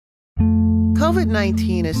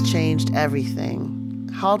COVID-19 has changed everything,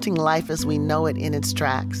 halting life as we know it in its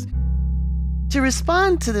tracks. To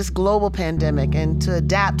respond to this global pandemic and to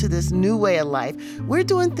adapt to this new way of life, we're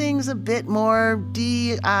doing things a bit more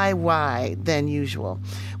DIY than usual.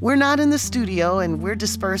 We're not in the studio and we're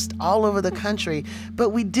dispersed all over the country,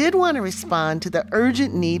 but we did want to respond to the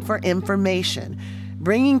urgent need for information,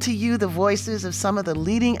 bringing to you the voices of some of the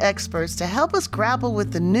leading experts to help us grapple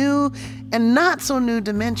with the new and not so new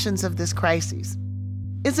dimensions of this crisis.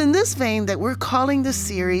 It's in this vein that we're calling the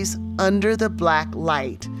series Under the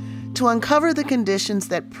Blacklight, to uncover the conditions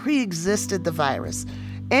that pre-existed the virus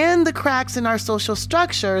and the cracks in our social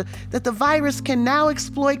structure that the virus can now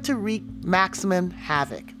exploit to wreak maximum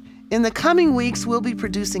havoc. In the coming weeks, we'll be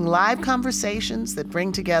producing live conversations that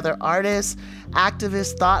bring together artists,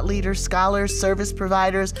 activists, thought leaders, scholars, service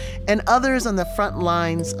providers, and others on the front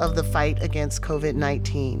lines of the fight against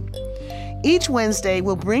COVID-19. Each Wednesday,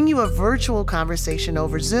 we'll bring you a virtual conversation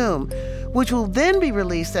over Zoom, which will then be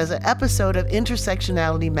released as an episode of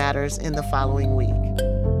Intersectionality Matters in the following week.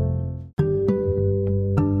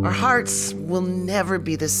 Our hearts will never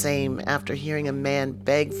be the same after hearing a man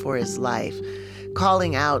beg for his life,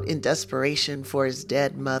 calling out in desperation for his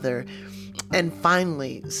dead mother, and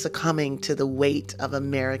finally succumbing to the weight of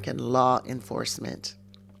American law enforcement.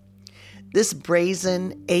 This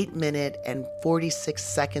brazen 8-minute and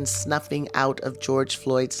 46-second snuffing out of George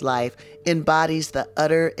Floyd's life embodies the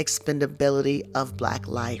utter expendability of Black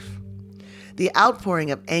life. The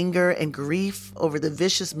outpouring of anger and grief over the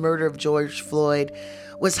vicious murder of George Floyd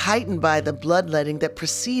was heightened by the bloodletting that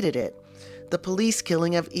preceded it. The police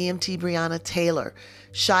killing of EMT Breonna Taylor,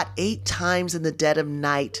 shot 8 times in the dead of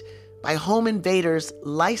night by home invaders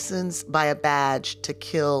licensed by a badge to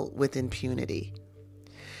kill with impunity.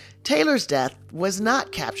 Taylor's death was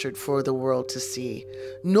not captured for the world to see,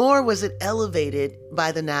 nor was it elevated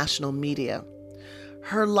by the national media.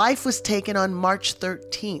 Her life was taken on March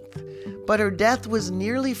 13th, but her death was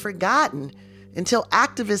nearly forgotten until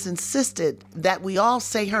activists insisted that we all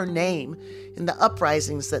say her name in the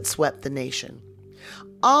uprisings that swept the nation.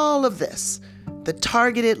 All of this, the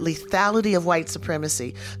targeted lethality of white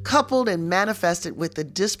supremacy, coupled and manifested with the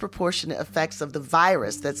disproportionate effects of the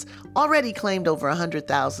virus that's already claimed over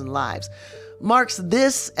 100,000 lives, marks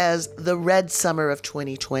this as the red summer of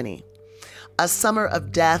 2020. A summer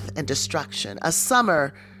of death and destruction, a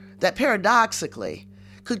summer that paradoxically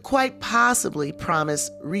could quite possibly promise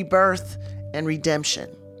rebirth and redemption.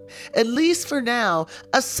 At least for now,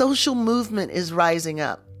 a social movement is rising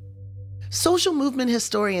up. Social movement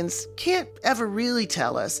historians can't ever really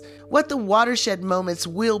tell us what the watershed moments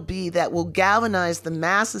will be that will galvanize the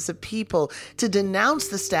masses of people to denounce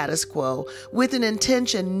the status quo with an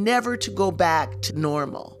intention never to go back to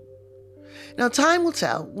normal. Now, time will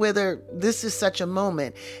tell whether this is such a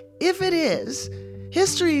moment. If it is,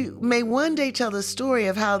 history may one day tell the story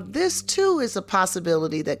of how this too is a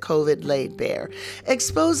possibility that COVID laid bare,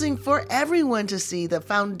 exposing for everyone to see the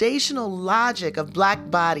foundational logic of Black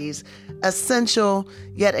bodies' essential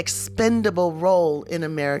yet expendable role in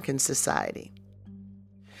American society.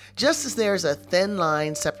 Just as there's a thin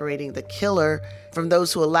line separating the killer from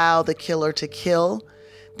those who allow the killer to kill,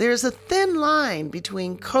 there's a thin line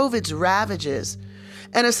between COVID's ravages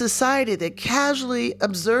and a society that casually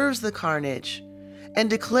observes the carnage and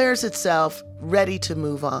declares itself ready to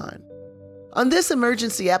move on. On this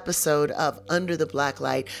emergency episode of Under the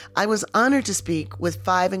Blacklight, I was honored to speak with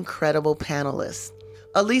 5 incredible panelists.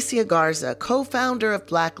 Alicia Garza, co-founder of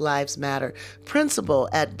Black Lives Matter, principal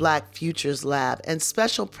at Black Futures Lab, and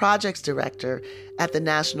special projects director at the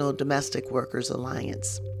National Domestic Workers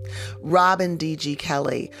Alliance. Robin D.G.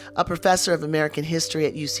 Kelley, a professor of American history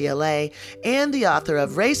at UCLA and the author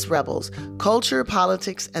of Race Rebels, Culture,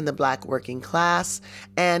 Politics, and the Black Working Class,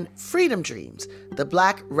 and Freedom Dreams, the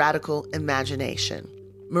Black Radical Imagination.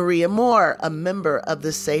 Maria Moore, a member of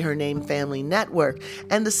the Say Her Name Family Network,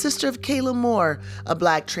 and the sister of Kayla Moore, a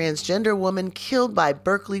Black transgender woman killed by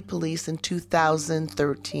Berkeley police in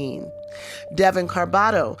 2013. Devon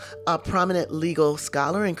Carbado, a prominent legal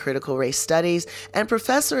scholar in critical race studies and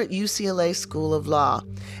professor at UCLA School of Law.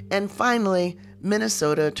 And finally,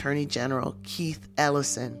 Minnesota Attorney General Keith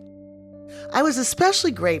Ellison. I was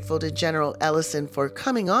especially grateful to General Ellison for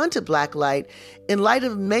coming on to Blacklight in light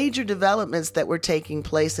of major developments that were taking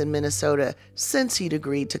place in Minnesota since he'd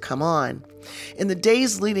agreed to come on. In the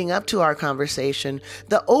days leading up to our conversation,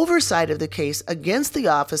 the oversight of the case against the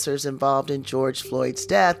officers involved in George Floyd's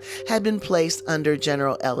death had been placed under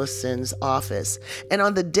General Ellison's office. And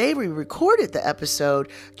on the day we recorded the episode,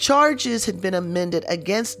 charges had been amended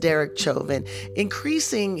against Derek Chauvin,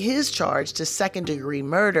 increasing his charge to second-degree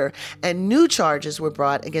murder and and new charges were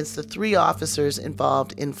brought against the 3 officers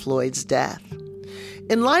involved in Floyd's death.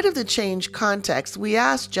 In light of the changed context, we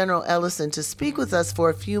asked General Ellison to speak with us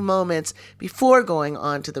for a few moments before going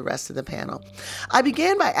on to the rest of the panel. I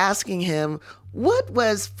began by asking him what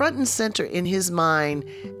was front and center in his mind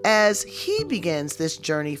as he begins this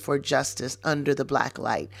journey for justice under the black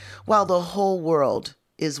light, while the whole world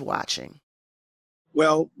is watching.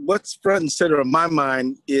 Well, what's front and center of my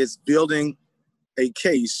mind is building a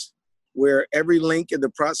case where every link in the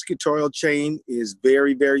prosecutorial chain is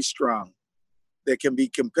very, very strong, that can be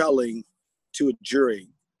compelling to a jury.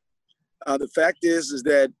 The fact is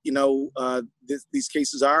that, these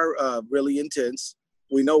cases are really intense.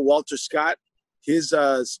 We know Walter Scott, his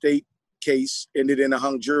state case ended in a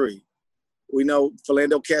hung jury. We know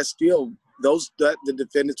Philando Castile, the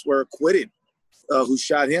defendants were acquitted, who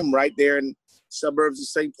shot him right there in suburbs of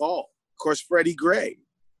St. Paul. Of course, Freddie Gray,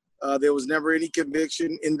 there was never any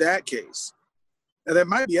conviction in that case. Now, there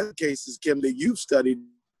might be other cases, Kim, that you've studied.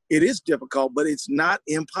 It is difficult, but it's not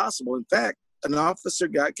impossible. In fact, an officer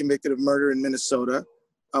got convicted of murder in Minnesota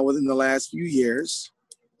within the last few years.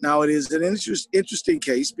 Now, it is an interesting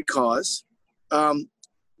case because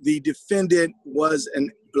the defendant was a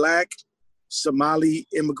Black Somali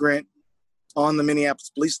immigrant on the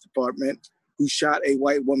Minneapolis Police Department who shot a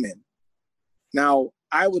white woman. Now,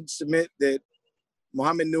 I would submit that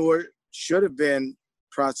Mohammed Noor should have been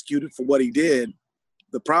prosecuted for what he did.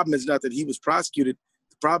 The problem is not that he was prosecuted.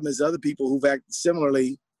 The problem is other people who've acted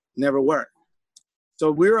similarly never were.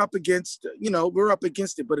 So we're up against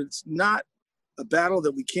it, but it's not a battle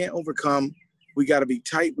that we can't overcome. We got to be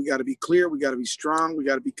tight. We got to be clear. We got to be strong. We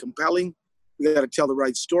got to be compelling. We got to tell the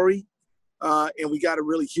right story. And we got to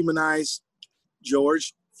really humanize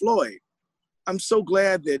George Floyd. I'm so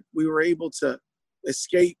glad that we were able to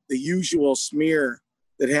escape the usual smear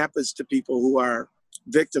that happens to people who are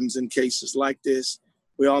victims in cases like this.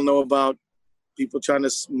 We all know about people trying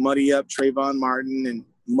to muddy up Trayvon Martin and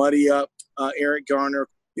muddy up Eric Garner.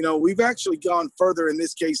 We've actually gone further in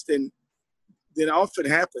this case than often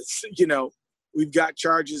happens. We've got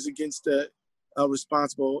charges against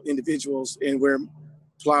responsible individuals, and we're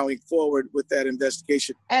plowing forward with that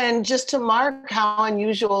investigation. And just to mark how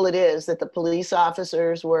unusual it is that the police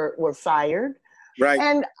officers were fired. Right.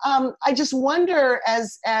 And I just wonder,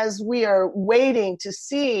 as we are waiting to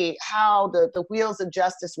see how the wheels of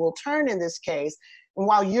justice will turn in this case, and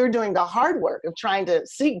while you're doing the hard work of trying to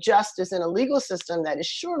seek justice in a legal system that is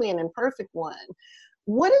surely an imperfect one,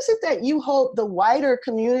 what is it that you hope the wider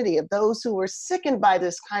community of those who were sickened by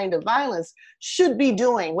this kind of violence should be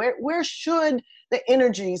doing? Where should the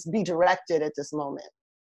energies be directed at this moment?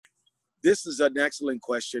 This is an excellent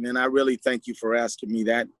question, and I really thank you for asking me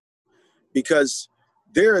that, because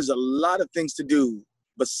there is a lot of things to do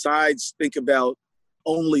besides think about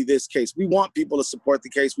only this case. We want people to support the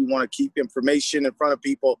case. We want to keep information in front of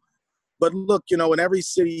people. But look, in every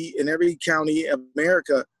city, in every county of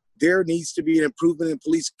America, there needs to be an improvement in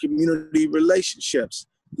police-community relationships.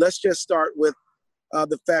 Let's just start with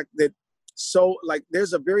the fact that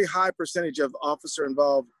there's a very high percentage of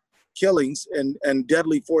officer-involved killings and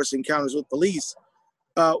deadly force encounters with police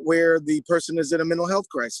where the person is in a mental health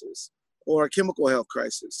crisis or a chemical health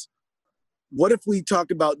crisis. What if we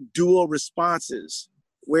talked about dual responses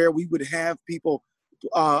where we would have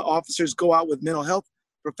officers go out with mental health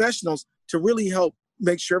professionals to really help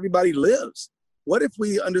make sure everybody lives? What if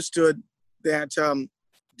we understood that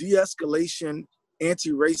de-escalation,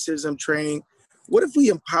 anti-racism training, what if we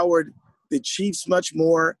empowered the chiefs much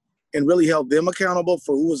more and really held them accountable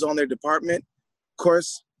for who was on their department? Of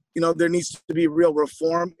course, there needs to be real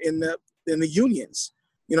reform in the unions.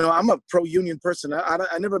 I'm a pro-union person.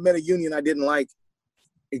 I never met a union I didn't like,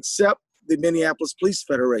 except the Minneapolis Police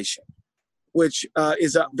Federation, which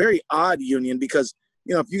is a very odd union because,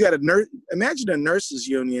 if you got imagine a nurses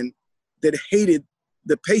union that hated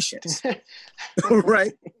the patients,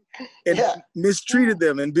 right? And mistreated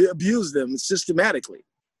them and abused them systematically.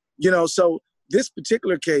 So this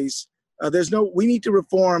particular case, we need to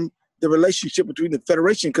reform the relationship between the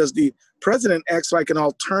Federation because the president acts like an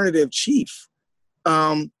alternative chief.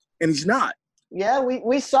 And he's not. Yeah,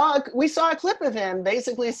 we saw a clip of him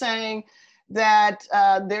basically saying that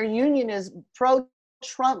their union is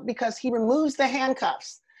pro-Trump because he removes the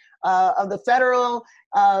handcuffs of the federal,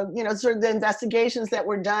 sort of the investigations that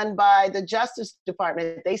were done by the Justice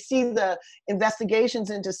Department. They see the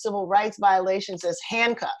investigations into civil rights violations as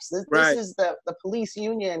handcuffs. This is the police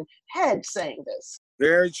union head saying this.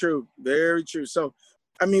 Very true. Very true. So,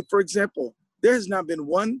 for example, there has not been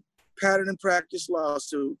one pattern and practice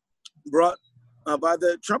lawsuit brought by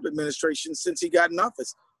the Trump administration since he got in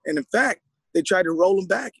office. And in fact, They tried to roll them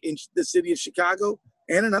back in the city of Chicago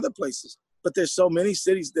and in other places. But there's so many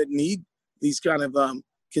cities that need these kind of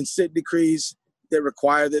consent decrees that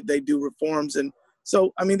require that they do reforms. And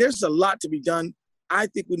so, I mean, there's a lot to be done. I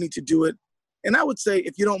think we need to do it. And I would say,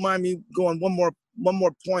 if you don't mind me going one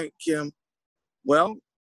more point, Kim, well,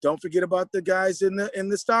 don't forget about the guys in the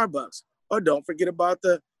Starbucks, or don't forget about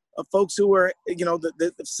the folks who are, you know,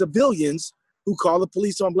 the civilians who call the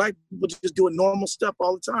police on black people just doing normal stuff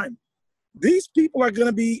all the time. These people are going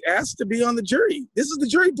to be asked to be on the jury. This is the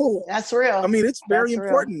jury pool. That's real. I mean, it's very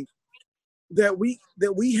important that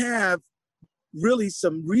we have really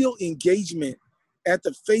some real engagement at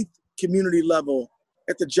the faith community level,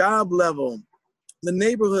 at the job level, the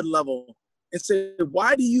neighborhood level, and say,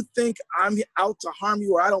 why do you think I'm out to harm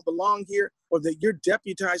you, or I don't belong here, or that you're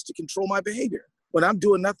deputized to control my behavior when I'm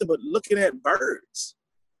doing nothing but looking at birds,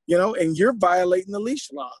 you know, and you're violating the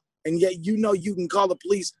leash law. And yet, you know, you can call the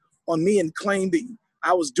police on me and claim that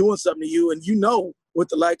I was doing something to you, and you know what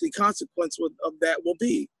the likely consequence of that will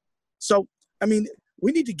be. So, I mean,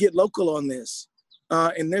 we need to get local on this.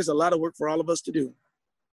 And there's a lot of work for all of us to do.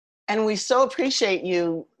 And we so appreciate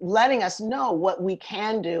you letting us know what we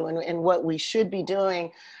can do and what we should be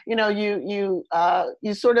doing. You know, you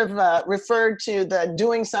sort of referred to the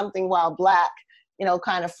doing something while Black, you know,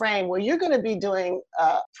 kind of frame. Well, you're going to be doing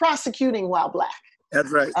prosecuting while Black. That's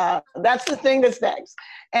right. That's the thing that's next.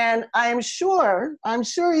 And I'm sure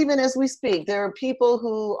even as we speak, there are people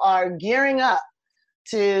who are gearing up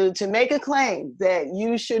to make a claim that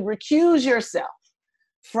you should recuse yourself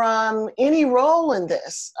from any role in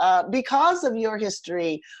this because of your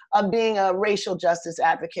history of being a racial justice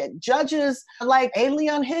advocate. Judges like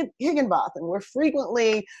Leon Higginbotham were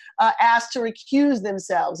frequently asked to recuse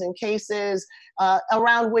themselves in cases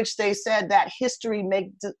around which they said that history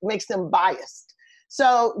makes them biased.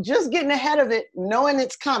 So just getting ahead of it, knowing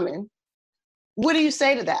it's coming, what do you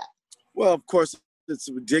say to that? Well, of course, it's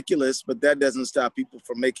ridiculous, but that doesn't stop people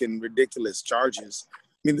from making ridiculous charges. I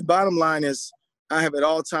mean, the bottom line is, I have at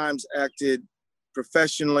all times acted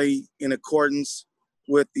professionally in accordance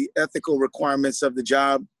with the ethical requirements of the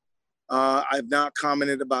job. I have not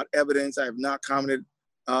commented about evidence. I have not commented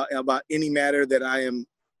about any matter that I am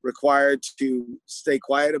required to stay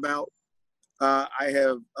quiet about. I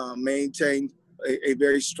have maintained a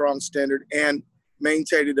very strong standard and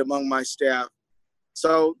maintained it among my staff.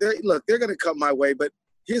 So they're going to come my way. But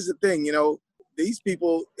here's the thing, you know, these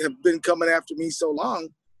people have been coming after me so long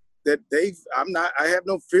that I have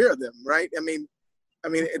no fear of them, right? I mean,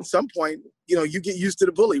 at some point, you know, you get used to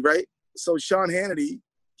the bully, right? So Sean Hannity,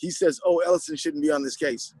 he says, oh, Ellison shouldn't be on this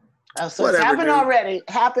case. Oh, so it's happened already.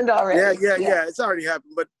 Yeah, it's already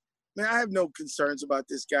happened. But man, I have no concerns about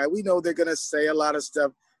this guy. We know they're going to say a lot of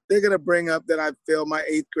stuff. They're going to bring up that I failed my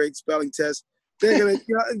 8th grade spelling test. They're going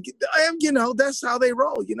to, you know, that's how they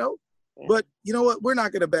roll, you know? Yeah. But you know what? We're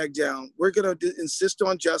not going to back down. We're going to insist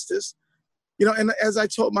on justice. You know, and as I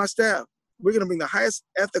told my staff, we're going to bring the highest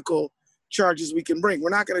ethical charges we can bring. We're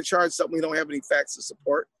not going to charge something we don't have any facts to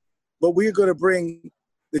support, but we're going to bring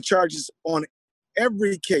the charges on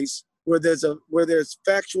every case where there's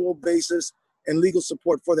factual basis and legal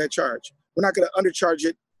support for that charge. We're not going to undercharge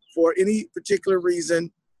it for any particular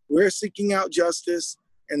reason. We're seeking out justice,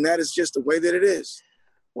 and that is just the way that it is.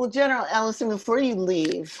 Well, General Ellison, before you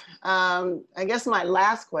leave, I guess my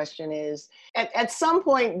last question is, at some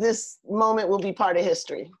point, this moment will be part of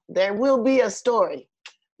history. There will be a story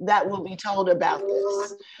that will be told about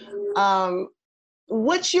this.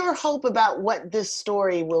 What's your hope about what this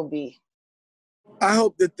story will be? I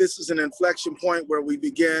hope that this is an inflection point where we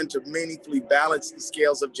begin to meaningfully balance the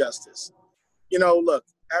scales of justice. You know, look,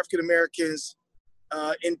 African Americans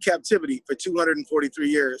in captivity for 243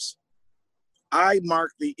 years. I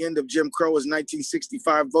marked the end of Jim Crow's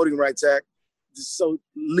 1965 Voting Rights Act. So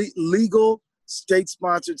legal,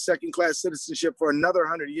 state-sponsored second-class citizenship for another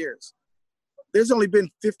 100 years. There's only been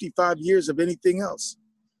 55 years of anything else.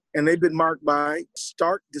 And they've been marked by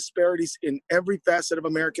stark disparities in every facet of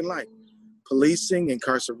American life. Policing,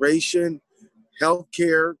 incarceration,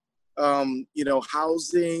 healthcare, you know,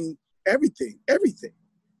 housing, everything.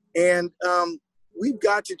 And we've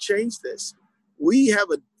got to change this. We have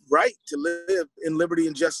a right to live in liberty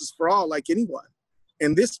and justice for all, like anyone.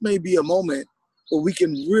 And this may be a moment where we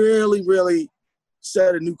can really, really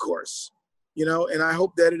set a new course, you know, and I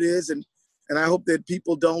hope that it is. And I hope that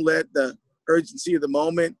people don't let the urgency of the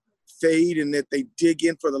moment fade, and that they dig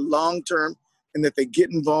in for the long term, and that they get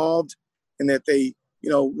involved, and that they, you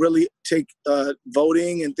know, really take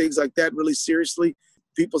voting and things like that really seriously.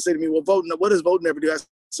 People say to me, well, voting, what does voting ever do? I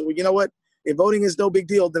said, well, you know what? If voting is no big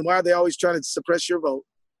deal, then why are they always trying to suppress your vote?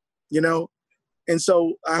 You know? And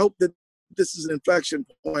so I hope that this is an inflection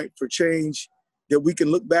point for change that we can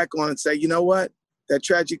look back on and say, you know what? That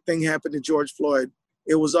tragic thing happened to George Floyd.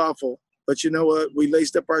 It was awful. But you know what? We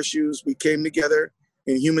laced up our shoes. We came together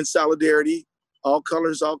in human solidarity, all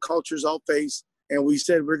colors, all cultures, all faiths. And we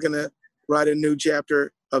said, we're going to write a new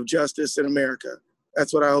chapter of justice in America.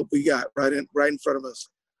 That's what I hope we got right in front of us.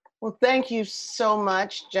 Well, thank you so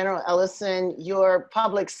much, General Ellison. Your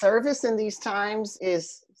public service in these times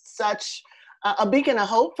is such a beacon of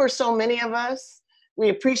hope for so many of us. We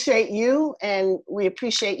appreciate you, and we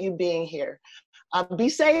appreciate you being here. Be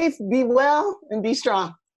safe, be well, and be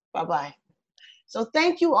strong. Bye-bye. So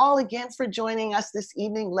thank you all again for joining us this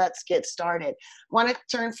evening. Let's get started. I want to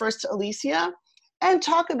turn first to Alicia and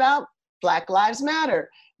talk about Black Lives Matter,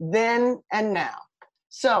 then and now.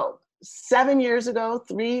 So 7 years ago,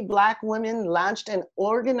 3 Black women launched an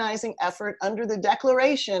organizing effort under the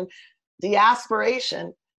declaration, the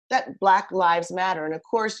aspiration that Black Lives Matter. And of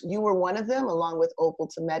course, you were one of them, along with Opal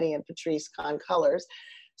Tometi and Patrice Con-Colors.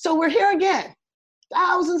 So we're here again,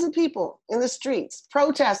 thousands of people in the streets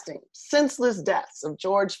protesting senseless deaths of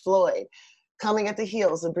George Floyd, coming at the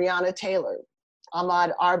heels of Breonna Taylor,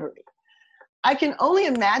 Ahmaud Arbery. I can only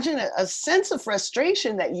imagine a sense of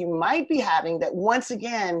frustration that you might be having, that once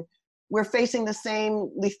again, we're facing the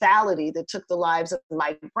same lethality that took the lives of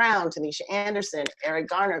Mike Brown, Tanisha Anderson, Eric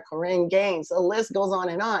Garner, Corinne Gaines, the list goes on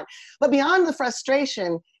and on. But beyond the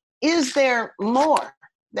frustration, is there more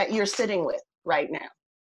that you're sitting with right now?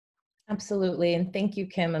 Absolutely, and thank you,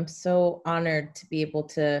 Kim. I'm so honored to be able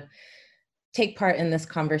to take part in this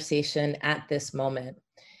conversation at this moment.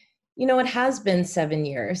 You know, it has been 7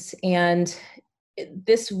 years, and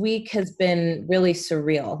this week has been really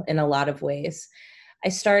surreal in a lot of ways. I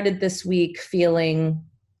started this week feeling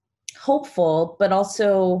hopeful, but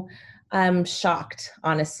also shocked,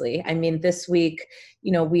 honestly. I mean, this week,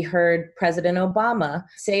 you know, we heard President Obama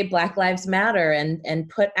say Black Lives Matter and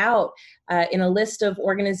put out in a list of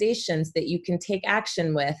organizations that you can take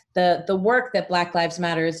action with. The work that Black Lives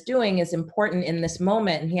Matter is doing is important in this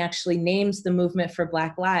moment. And he actually names the Movement for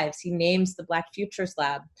Black Lives. He names the Black Futures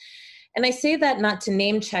Lab. And I say that not to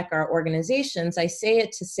name check our organizations. I say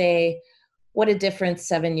it to say what a difference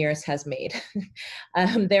 7 years has made.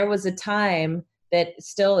 There was a time that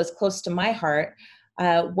still is close to my heart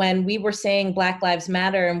when we were saying Black Lives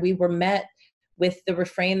Matter, and we were met with the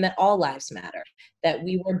refrain that all lives matter, that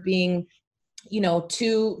we were being, you know,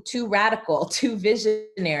 too radical, too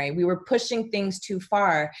visionary. We were pushing things too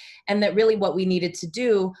far, and that really what we needed to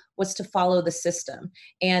do was to follow the system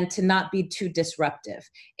and to not be too disruptive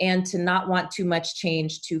and to not want too much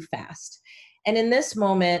change too fast. And in this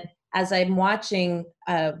moment, as I'm watching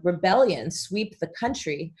rebellion sweep the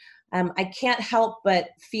country, I can't help but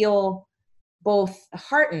feel both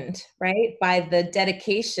heartened, right, by the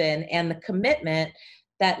dedication and the commitment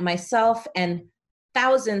that myself and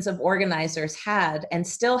thousands of organizers had and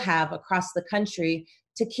still have across the country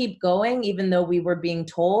to keep going, even though we were being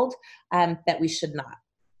told that we should not.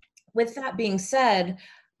 With that being said,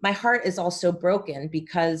 my heart is also broken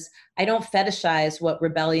because I don't fetishize what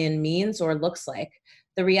rebellion means or looks like.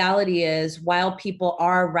 The reality is, while people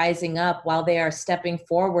are rising up, while they are stepping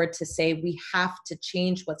forward to say we have to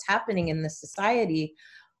change what's happening in this society,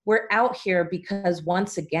 we're out here because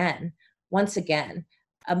once again,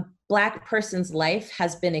 a Black person's life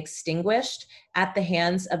has been extinguished at the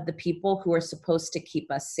hands of the people who are supposed to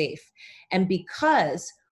keep us safe. And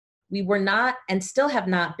because we were not and still have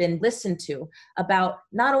not been listened to about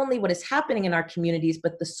not only what is happening in our communities,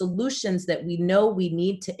 but the solutions that we know we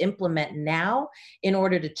need to implement now in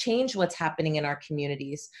order to change what's happening in our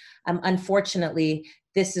communities. Unfortunately,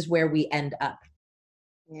 this is where we end up.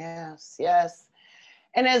 Yes, yes.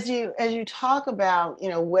 And as you talk about, you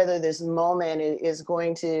know, whether this moment is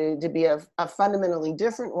going to be a fundamentally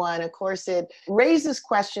different one, of course, it raises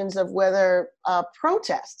questions of whether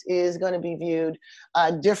protest is going to be viewed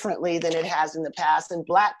differently than it has in the past, and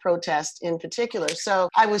Black protest in particular. So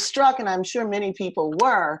I was struck, and I'm sure many people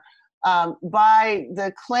were, by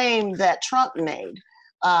the claim that Trump made,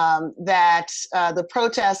 that the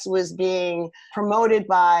protest was being promoted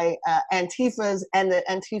by Antifas, and that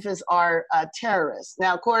Antifas are terrorists.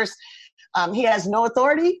 Now, of course, he has no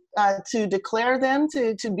authority to declare them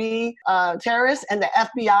to be terrorists, and the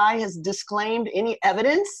FBI has disclaimed any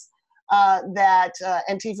evidence that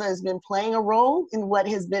Antifa has been playing a role in what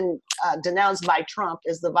has been denounced by Trump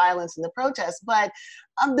as the violence in the protests. But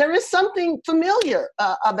there is something familiar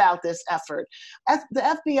about this effort.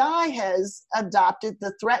 The FBI has adopted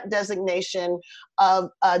the threat designation of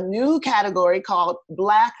a new category called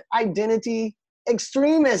Black Identity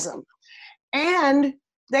Extremism. And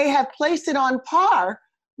they have placed it on par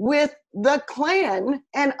with the Klan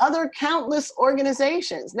and other countless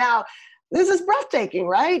organizations. Now, this is breathtaking,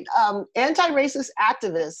 right? Anti-racist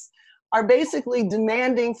activists are basically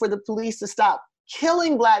demanding for the police to stop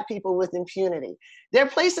killing Black people with impunity. They're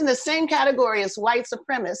placed in the same category as white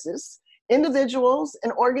supremacists, individuals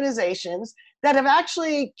and organizations that have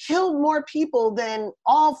actually killed more people than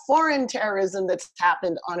all foreign terrorism that's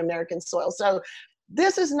happened on American soil. So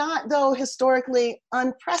this is not, though, historically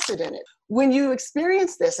unprecedented. When you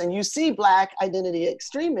experience this and you see Black identity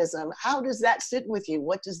extremism, how does that sit with you?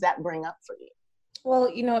 What does that bring up for you? Well,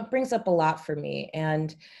 it brings up a lot for me.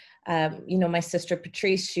 And, my sister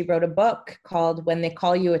Patrice, she wrote a book called When They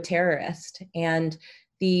Call You a Terrorist. And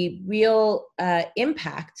the real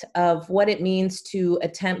impact of what it means to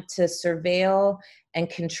attempt to surveil and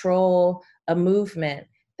control a movement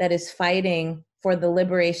that is fighting for the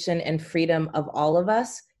liberation and freedom of all of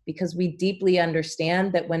us, because we deeply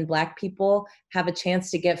understand that when Black people have a chance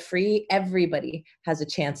to get free, everybody has a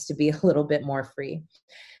chance to be a little bit more free.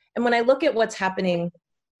 And when I look at what's happening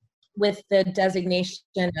with the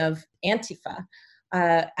designation of Antifa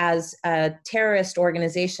as a terrorist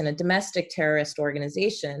organization, a domestic terrorist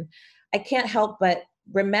organization, I can't help but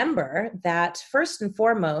remember that first and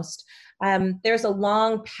foremost, there's a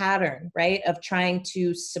long pattern, right, of trying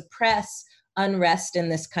to suppress unrest in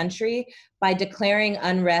this country by declaring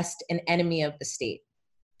unrest an enemy of the state.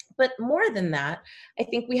 But more than that, I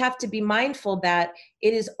think we have to be mindful that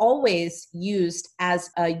it is always used as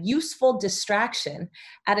a useful distraction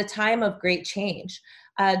at a time of great change.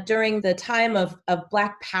 During the time of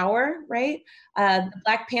Black Power, right? The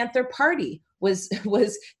Black Panther Party was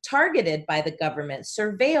targeted by the government,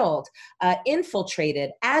 surveilled,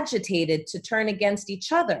 infiltrated, agitated to turn against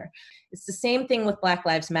each other. It's the same thing with Black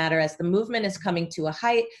Lives Matter. As the movement is coming to a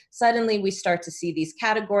height, suddenly we start to see these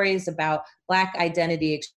categories about Black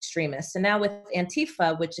identity extremists. And now with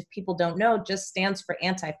Antifa, which if people don't know, just stands for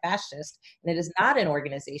anti-fascist, and it is not an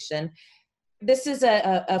organization. This is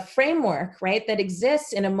a framework, right, that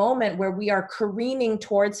exists in a moment where we are careening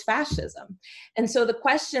towards fascism. And so the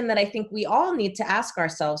question that I think we all need to ask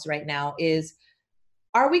ourselves right now is,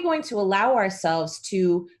 are we going to allow ourselves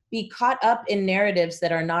to be caught up in narratives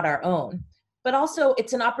that are not our own? But also,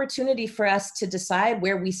 it's an opportunity for us to decide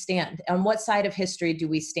where we stand. On what side of history do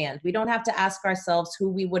we stand? We don't have to ask ourselves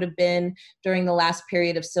who we would have been during the last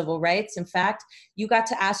period of civil rights. In fact, you got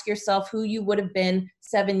to ask yourself who you would have been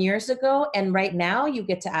 7 years ago. And right now, you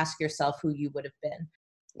get to ask yourself who you would have been.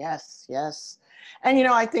 Yes, yes. And,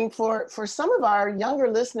 I think for some of our younger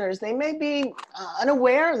listeners, they may be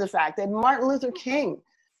unaware of the fact that Martin Luther King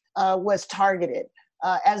was targeted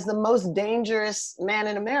as the most dangerous man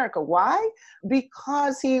in America. Why?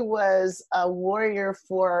 Because he was a warrior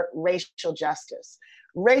for racial justice.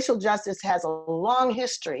 Racial justice has a long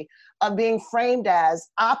history of being framed as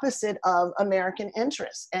opposite of American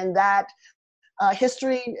interests. And that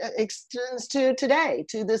history extends to today,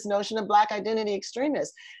 to this notion of Black identity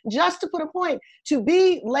extremists. Just to put a point, to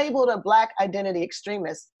be labeled a Black identity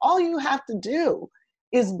extremist, all you have to do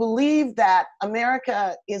is believe that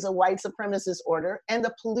America is a white supremacist order and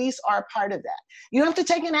the police are a part of that. You don't have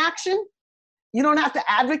to take an action. You don't have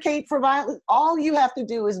to advocate for violence. All you have to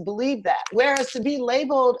do is believe that. Whereas to be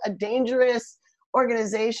labeled a dangerous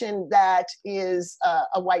organization that is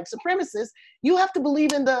a white supremacist, you have to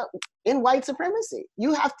believe in white supremacy.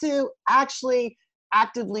 You have to actually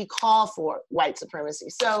actively call for white supremacy.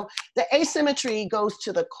 So the asymmetry goes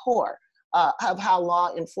to the core of how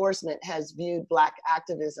law enforcement has viewed Black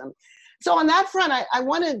activism. So on that front, I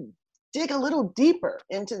want to dig a little deeper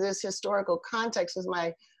into this historical context with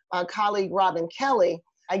my colleague, Robin Kelley.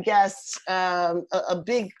 I guess a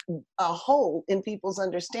big hole in people's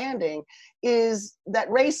understanding is that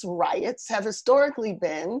race riots have historically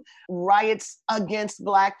been riots against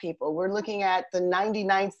Black people. We're looking at the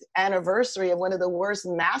 99th anniversary of one of the worst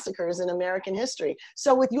massacres in American history.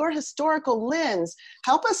 So with your historical lens,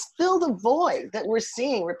 help us fill the void that we're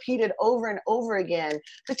seeing repeated over and over again,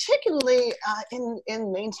 particularly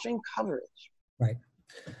in mainstream coverage. Right.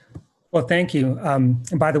 Well, thank you.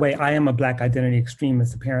 And by the way, I am a Black identity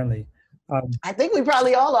extremist, apparently. I think we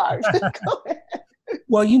probably all are. Go ahead.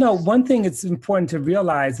 Well, one thing it's important to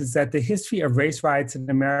realize is that the history of race riots in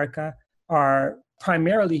America are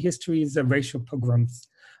primarily histories of racial pogroms.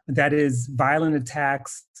 That is, violent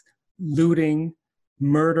attacks, looting,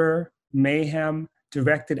 murder, mayhem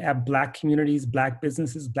directed at Black communities, Black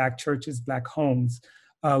businesses, Black churches, Black homes.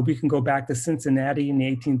 We can go back to Cincinnati in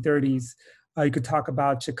the 1830s. You could talk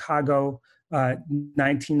about Chicago,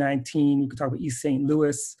 1919. You could talk about East St.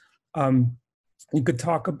 Louis. You could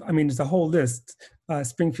talk, there's a whole list.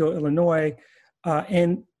 Springfield, Illinois.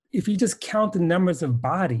 And if you just count the numbers of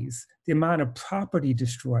bodies, the amount of property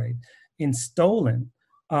destroyed and stolen,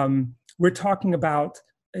 we're talking about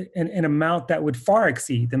an amount that would far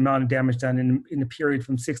exceed the amount of damage done in the period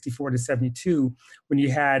from 64 to 72, when you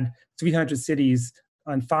had 300 cities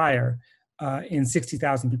on fire and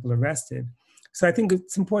 60,000 people arrested. So I think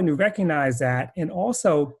it's important to recognize that. And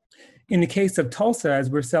also, in the case of Tulsa, as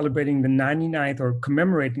we're celebrating the 99th or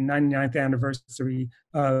commemorating 99th anniversary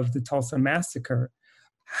of the Tulsa massacre,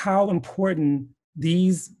 how important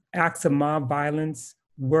these acts of mob violence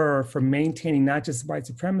were for maintaining not just white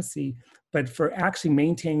supremacy, but for actually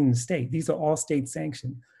maintaining the state. These are all state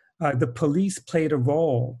sanctioned. The police played a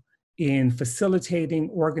role in facilitating,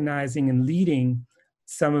 organizing, and leading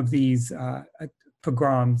some of these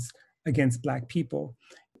pogroms against Black people.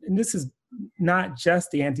 And this is not just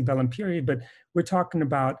the antebellum period, but we're talking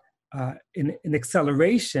about an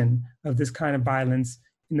acceleration of this kind of violence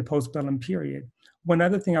in the postbellum period. One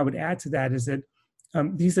other thing I would add to that is that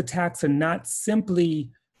these attacks are not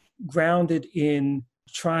simply grounded in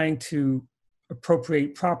trying to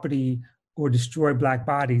appropriate property or destroy Black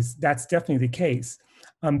bodies. That's definitely the case.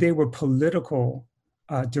 They were political,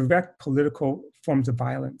 direct political forms of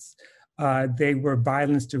violence. They were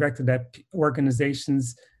violence directed at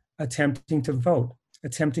organizations attempting to vote,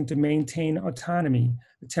 attempting to maintain autonomy,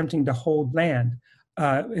 attempting to hold land,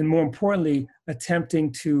 and more importantly,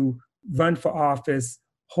 attempting to run for office,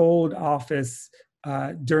 hold office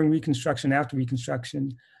during Reconstruction, after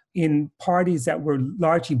Reconstruction, in parties that were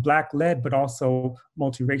largely Black-led, but also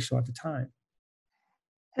multiracial at the time.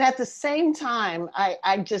 And at the same time,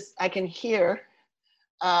 I can hear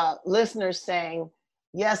listeners saying,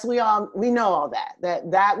 yes, we know all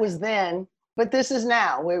that was then, but this is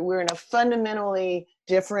now. We're in a fundamentally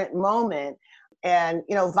different moment. And,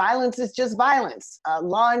 violence is just violence.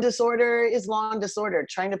 Law and disorder is law and disorder.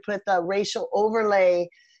 Trying to put the racial overlay,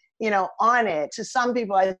 on it, to some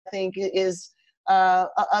people, I think is a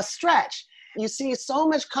stretch. You see so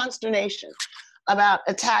much consternation about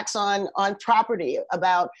attacks on property,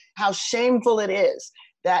 about how shameful it is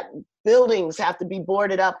that buildings have to be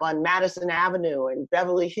boarded up on Madison Avenue and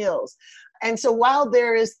Beverly Hills. And so while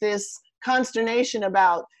there is this consternation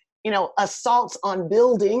about, assaults on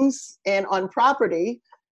buildings and on property,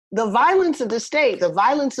 the violence of the state, the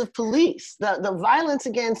violence of police, the violence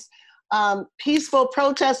against peaceful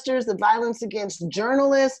protesters, the violence against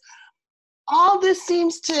journalists, all this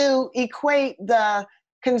seems to equate the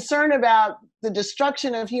concern about the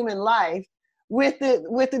destruction of human life with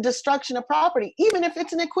the destruction of property, even if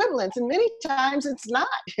it's an equivalence. And many times it's not.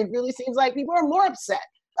 It really seems like people are more upset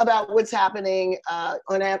about what's happening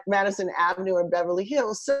on Madison Avenue or Beverly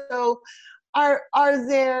Hills. So are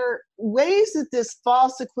there ways that this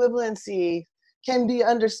false equivalency can be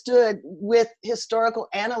understood with historical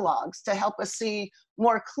analogs to help us see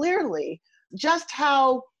more clearly just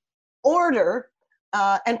how order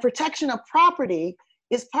and protection of property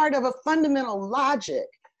is part of a fundamental logic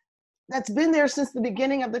that's been there since the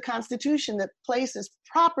beginning of the Constitution, that places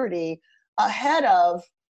property ahead of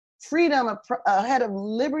freedom, ahead of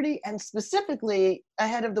liberty, and specifically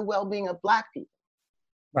ahead of the well-being of Black people?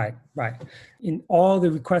 Right. In all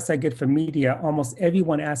the requests I get from media, almost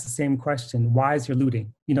everyone asks the same question: why is your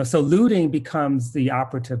looting? So looting becomes the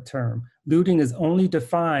operative term. Looting is only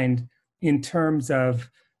defined in terms of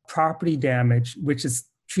property damage, which is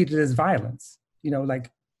treated as violence,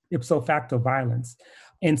 like ipso facto violence.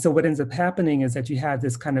 And so what ends up happening is that you have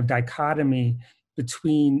this kind of dichotomy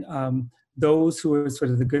between those who are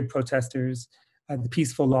sort of the good protesters, the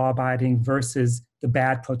peaceful law-abiding, versus the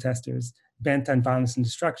bad protesters, bent on violence and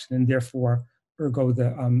destruction, and therefore, ergo,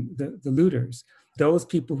 the looters. Those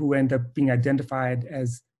people who end up being identified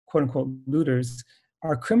as quote-unquote looters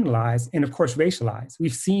are criminalized and, of course, racialized.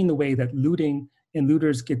 We've seen the way that looting and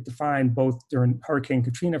looters get defined both during Hurricane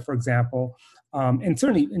Katrina, for example, and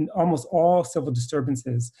certainly in almost all civil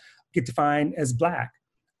disturbances get defined as Black.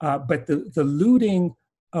 But the looting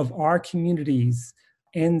of our communities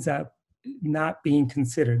ends up not being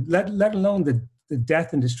considered, let alone the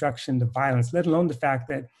death and destruction, the violence, let alone the fact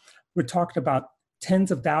that we're talking about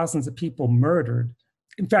tens of thousands of people murdered.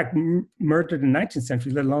 In fact, murdered in the 19th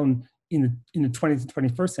century, let alone in the 20th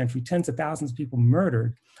and 21st century, tens of thousands of people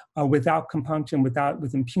murdered without compunction,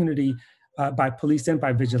 with impunity by police and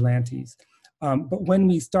by vigilantes. But when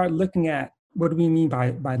we start looking at what do we mean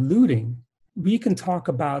by looting, we can talk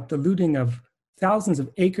about the looting of thousands of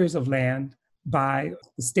acres of land by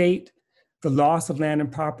the state, the loss of land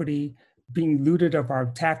and property, being looted of our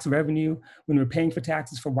tax revenue when we're paying for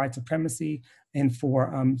taxes for white supremacy and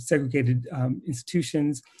for segregated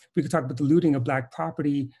institutions. We could talk about the looting of Black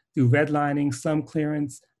property through redlining, slum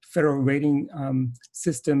clearance, federal rating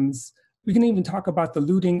systems. We can even talk about the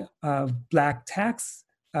looting of Black tax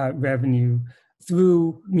revenue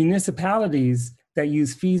through municipalities that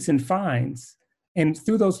use fees and fines. And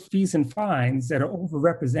through those fees and fines that are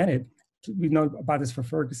overrepresented, we know about this for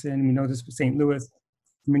Ferguson, we know this for St. Louis,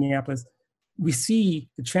 Minneapolis, we see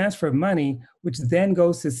the transfer of money, which then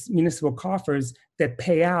goes to municipal coffers that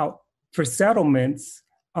pay out for settlements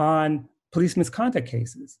on police misconduct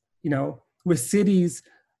cases. With cities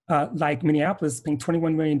like Minneapolis paying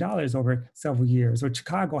 $21 million over several years, or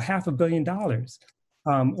Chicago, $500 million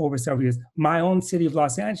over several years. My own city of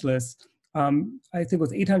Los Angeles, I think it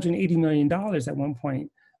was $880 million at one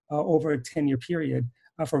point over a 10-year period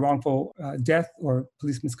for wrongful death or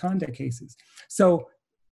police misconduct cases. So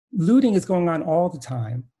looting is going on all the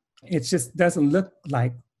time. It just doesn't look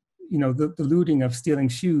like, the looting of stealing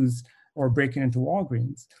shoes or breaking into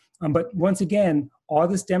Walgreens. But once again, all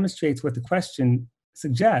this demonstrates what the question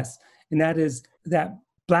suggests, and that is that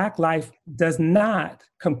Black life does not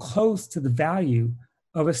come close to the value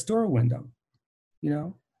of a store window,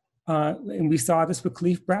 and we saw this with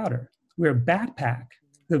Khalif Browder, where a backpack,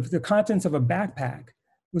 the contents of a backpack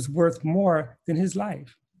was worth more than his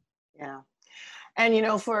life. Yeah. And,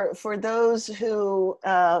 for those who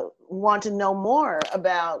want to know more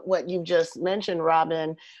about what you just mentioned,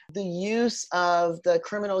 Robin, the use of the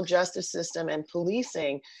criminal justice system and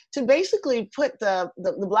policing to basically put the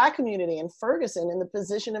Black community in Ferguson in the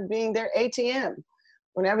position of being their ATM.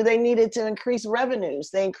 Whenever they needed to increase revenues,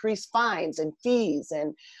 they increased fines and fees,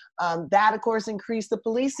 and that, of course, increased the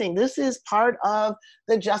policing. This is part of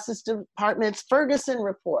the Justice Department's Ferguson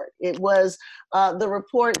report. It was the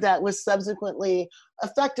report that was subsequently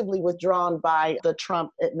effectively withdrawn by the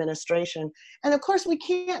Trump administration. And of course, we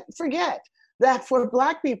can't forget that for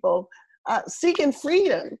Black people, seeking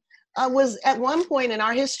freedom was at one point in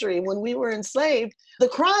our history, when we were enslaved, the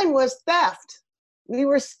crime was theft. We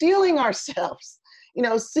were stealing ourselves.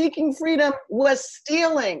 Seeking freedom was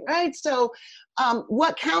stealing, right? So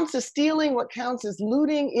what counts as stealing, what counts as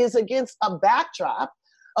looting is against a backdrop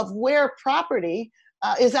of where property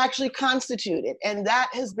is actually constituted. And that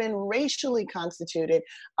has been racially constituted,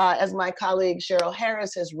 as my colleague Cheryl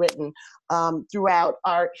Harris has written throughout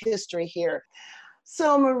our history here.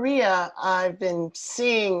 So Maria, I've been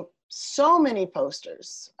seeing so many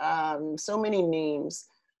posters, so many memes,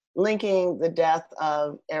 linking the death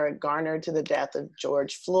of Eric Garner to the death of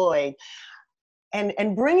George Floyd,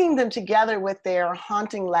 and bringing them together with their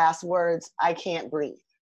haunting last words, "I can't breathe."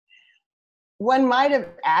 One might have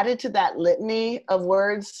added to that litany of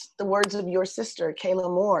words, the words of your sister, Kayla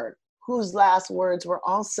Moore, whose last words were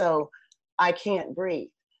also, "I can't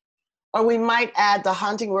breathe." Or we might add the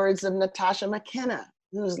haunting words of Natasha McKenna,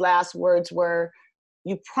 whose last words were,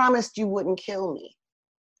 "You promised you wouldn't kill me."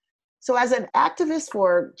 So as an activist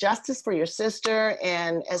for justice for your sister,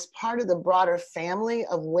 and as part of the broader family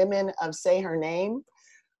of women of Say Her Name,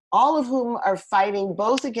 all of whom are fighting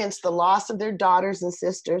both against the loss of their daughters and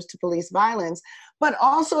sisters to police violence, but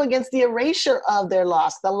also against the erasure of their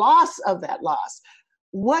loss, the loss of that loss.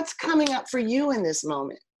 What's coming up for you in this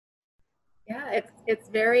moment? Yeah, it's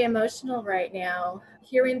very emotional right now.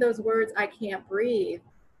 Hearing those words, "I can't breathe,"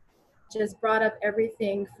 just brought up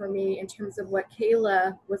everything for me in terms of what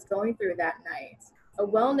Kayla was going through that night. A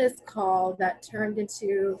wellness call that turned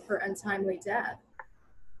into her untimely death.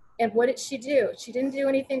 And what did she do? She didn't do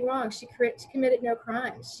anything wrong. She committed no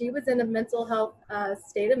crime. She was in a mental health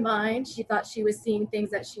state of mind. She thought she was seeing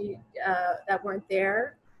things that that weren't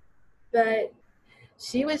there, but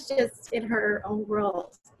she was just in her own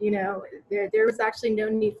world. There was actually no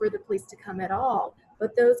need for the police to come at all.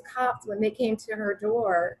 But those cops, when they came to her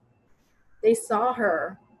door, they saw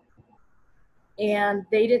her, and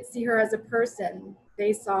they didn't see her as a person.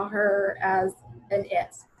 They saw her as an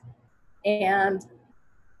it. And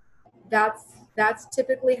that's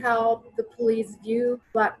typically how the police view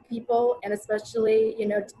Black people, and especially,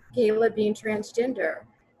 Kayla being transgender.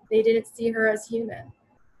 They didn't see her as human,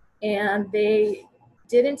 and they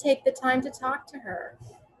didn't take the time to talk to her.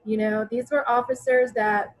 These were officers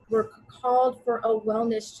that were called for a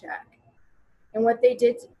wellness check. And what they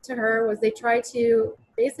did to her was they tried to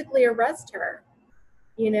basically arrest her.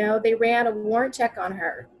 They ran a warrant check on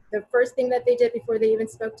her, the first thing that they did before they even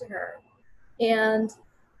spoke to her. And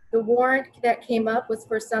the warrant that came up was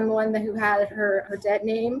for someone who had her dead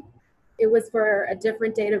name. It was for a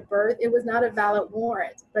different date of birth. It was not a valid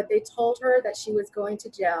warrant, but they told her that she was going to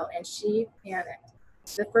jail, and she panicked.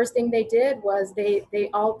 The first thing they did was they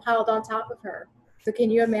all piled on top of her. So can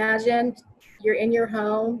you imagine, you're in your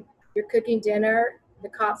home, you're cooking dinner, the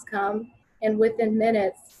cops come, and within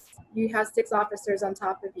minutes, you have 6 officers on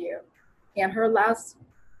top of you. And her last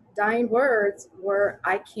dying words were,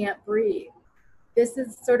 "I can't breathe." This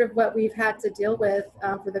is sort of what we've had to deal with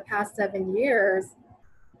for the past 7 years.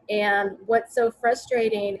 And what's so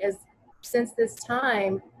frustrating is since this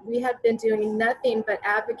time, we have been doing nothing but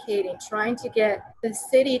advocating, trying to get the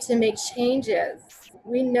city to make changes.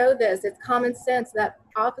 We know this, it's common sense that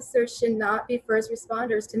officers should not be first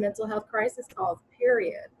responders to mental health crisis calls,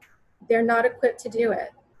 period. They're not equipped to do it.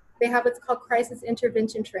 They have what's called crisis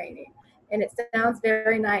intervention training. And it sounds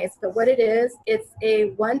very nice, but what it is, it's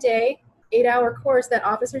a 1-day, 8-hour course that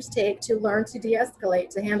officers take to learn to de-escalate,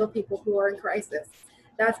 to handle people who are in crisis.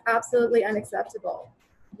 That's absolutely unacceptable.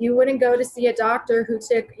 You wouldn't go to see a doctor who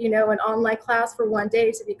took, an online class for 1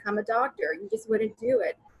 day to become a doctor. You just wouldn't do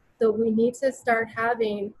it. So we need to start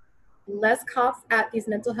having less cops at these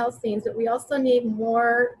mental health scenes, but we also need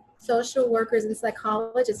more social workers and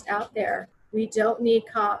psychologists out there. We don't need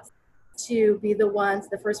cops to be the ones,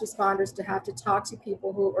 the first responders, to have to talk to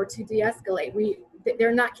people or to de-escalate.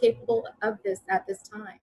 They're not capable of this at this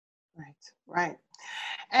time. Right.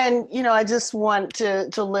 And, I just want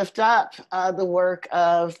to lift up the work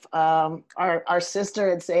of our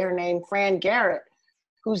sister, and say her name, Fran Garrett,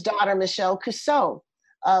 whose daughter, Michelle Cusseau,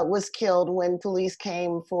 was killed when police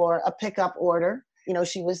came for a pickup order.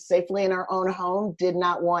 She was safely in her own home, did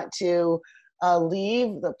not want to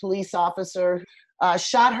leave. The police officer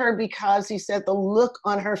shot her because he said the look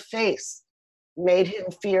on her face made him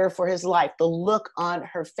fear for his life. The look on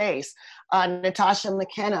her face. Natasha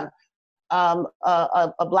McKenna,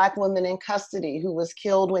 a Black woman in custody who was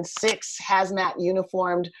killed when 6 hazmat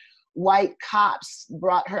uniformed white cops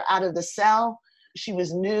brought her out of the cell. She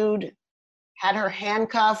was nude, had her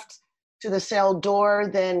handcuffed to the cell door,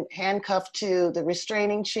 then handcuffed to the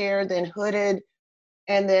restraining chair, then hooded,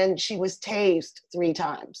 and then she was tased 3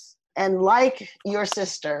 times. And like your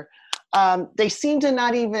sister, they seemed to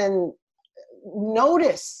not even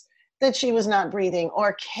notice that she was not breathing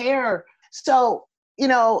or care. So,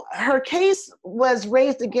 her case was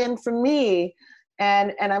raised again for me,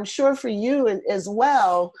 and I'm sure for you as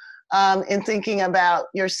well, in thinking about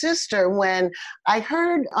your sister. When I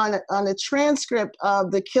heard on a transcript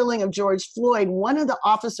of the killing of George Floyd, one of the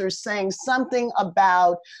officers saying something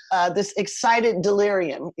about this excited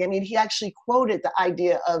delirium. I mean, he actually quoted the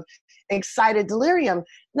idea of excited delirium.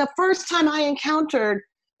 The first time I encountered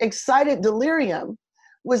excited delirium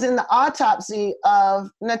was in the autopsy of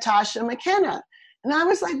Natasha McKenna. And I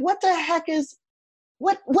was like, what the heck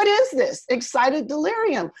what is this excited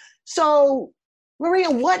delirium? So,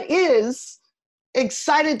 Maria, what is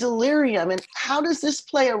excited delirium, and how does this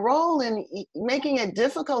play a role in making it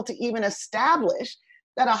difficult to even establish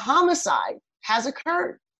that a homicide has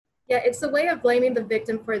occurred? Yeah, it's a way of blaming the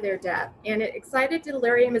victim for their death. And excited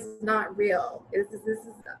delirium is not real. This is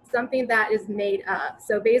something that is made up.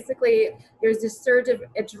 So basically, there's this surge of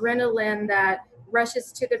adrenaline that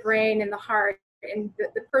rushes to the brain and the heart, and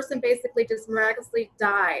the person basically just miraculously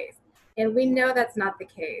dies. And we know that's not the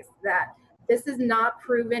case, that this is not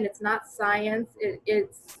proven, it's not science,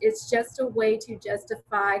 it's just a way to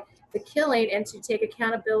justify the killing and to take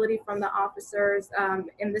accountability from the officers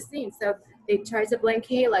in the scene. So they tried to blame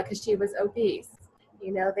Kayla because she was obese.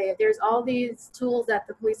 There's all these tools that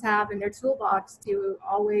the police have in their toolbox to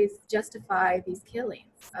always justify these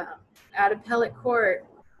killings. At appellate court,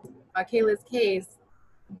 Kayla's case,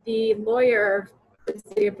 the lawyer for the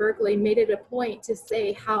city of Berkeley made it a point to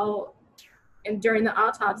say how, and during the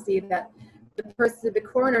autopsy, that the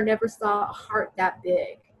coroner never saw a heart that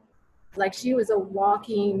big. Like she was a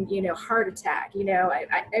walking, heart attack.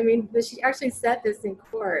 I mean, she actually said this in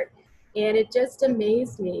court, and it just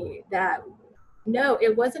amazed me that no,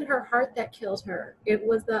 it wasn't her heart that killed her. It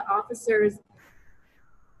was the officers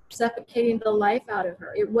suffocating the life out of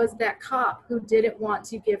her. It was that cop who didn't want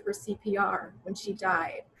to give her CPR when she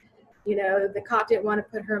died. The cop didn't want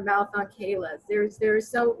to put her mouth on Kayla's. There's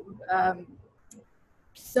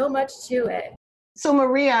so much to it. So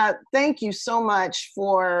Maria, thank you so much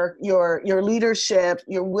for your leadership,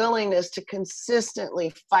 your willingness to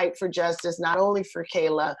consistently fight for justice, not only for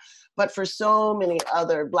Kayla, but for so many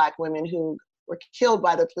other Black women who were killed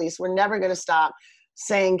by the police. We're never going to stop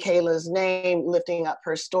saying Kayla's name, lifting up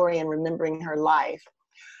her story, and remembering her life.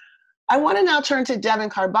 I want to now turn to Devon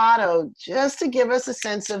Carbado just to give us a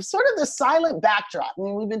sense of sort of the silent backdrop. I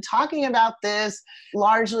mean, we've been talking about this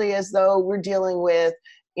largely as though we're dealing with,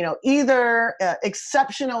 either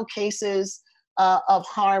exceptional cases of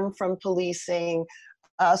harm from policing.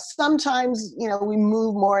 Sometimes, we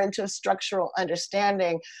move more into a structural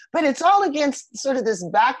understanding, but it's all against sort of this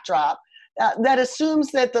backdrop that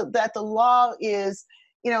assumes that the law is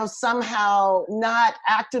somehow not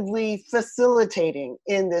actively facilitating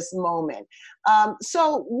in this moment.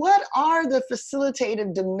 So what are the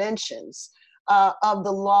facilitative dimensions of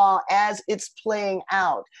the law as it's playing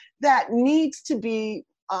out that needs to be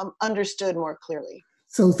understood more clearly?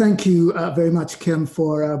 So thank you very much, Kim,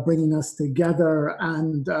 for bringing us together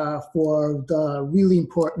and for the really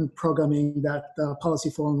important programming that the Policy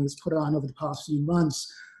Forum has put on over the past few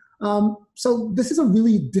months. So this is a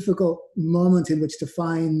really difficult moment in which to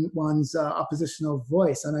find one's oppositional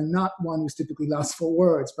voice. And I'm not one who's typically lost for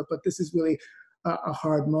words, but this is really a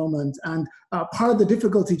hard moment. And part of the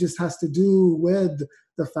difficulty just has to do with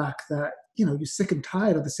the fact that, you're sick and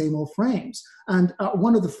tired of the same old frames. And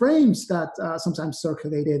one of the frames that sometimes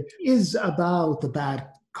circulated is about the bad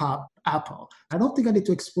cop apple. I don't think I need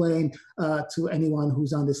to explain to anyone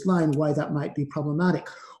who's on this line why that might be problematic.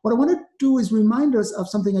 What I want to do is remind us of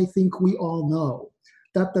something I think we all know,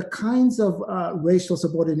 that the kinds of racial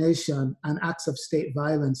subordination and acts of state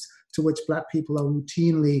violence to which Black people are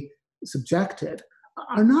routinely subjected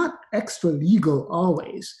are not extra legal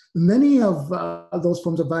always. Many of those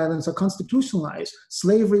forms of violence are constitutionalized.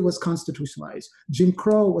 Slavery was constitutionalized. Jim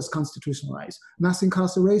Crow was constitutionalized. Mass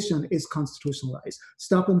incarceration is constitutionalized.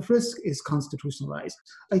 Stop and frisk is constitutionalized.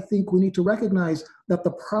 I think we need to recognize that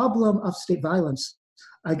the problem of state violence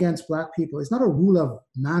against Black people is not a rule of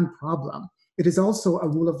man problem. It is also a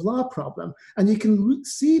rule of law problem. And you can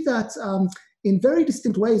see that in very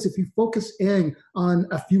distinct ways if you focus in on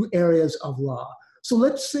a few areas of law. So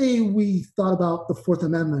let's say we thought about the Fourth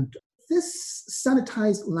Amendment. This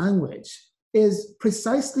sanitized language is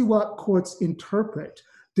precisely what courts interpret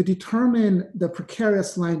to determine the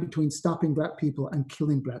precarious line between stopping Black people and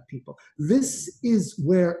killing Black people. This is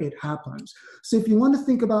where it happens. So if you want to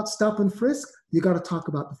think about stop and frisk, you got to talk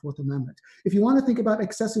about the Fourth Amendment. If you want to think about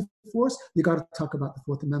excessive force, you got to talk about the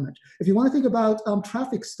Fourth Amendment. If you want to think about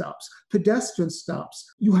traffic stops, pedestrian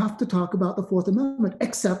stops, you have to talk about the Fourth Amendment,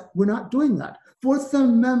 except we're not doing that. Fourth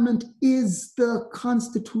Amendment is the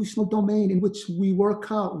constitutional domain in which we work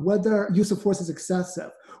out whether use of force is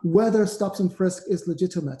excessive, whether stops and frisk is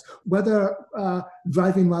legitimate, whether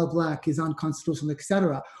driving while Black is unconstitutional,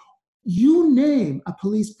 etc. You name a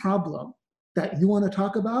police problem that you want to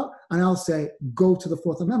talk about, and I'll say, go to the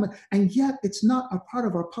Fourth Amendment. And yet it's not a part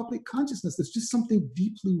of our public consciousness. There's just something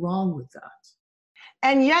deeply wrong with that.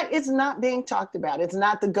 And yet it's not being talked about. It's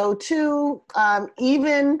not the go-to,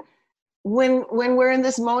 even when we're in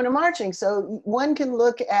this moment of marching. So one can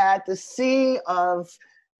look at the sea of,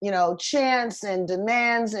 chants and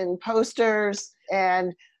demands and posters,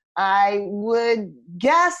 and I would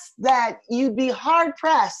guess that you'd be hard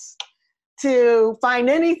pressed to find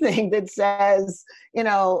anything that says,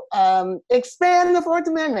 expand the Fourth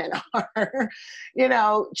Amendment or,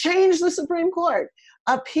 change the Supreme Court.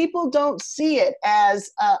 People don't see it as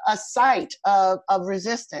a site of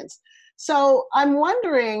resistance. So I'm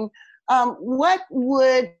wondering, what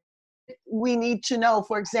would we need to know,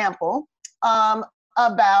 for example,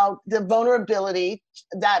 about the vulnerability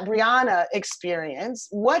that Breonna experienced?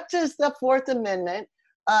 What does the Fourth Amendment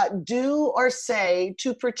do or say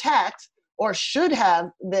to protect, or should have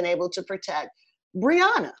been able to protect,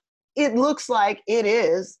 Breonna? It looks like it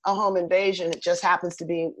is a home invasion. It just happens to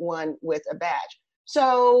be one with a badge.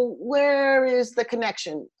 So where is the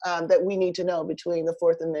connection that we need to know between the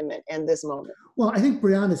Fourth Amendment and this moment? Well, I think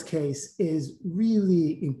Breonna's case is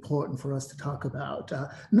really important for us to talk about,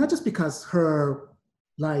 not just because her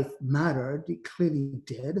life mattered, it clearly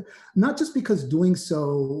did, not just because doing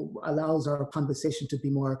so allows our conversation to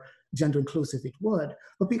be more gender inclusive, it would,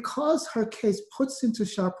 but because her case puts into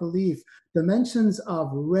sharp relief dimensions of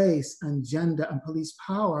race and gender and police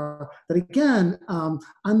power that, again, are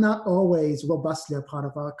not always robustly a part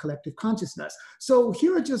of our collective consciousness. So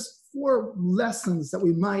here are just 4 lessons that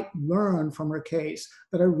we might learn from her case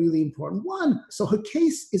that are really important. One, so her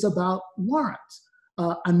case is about warrants,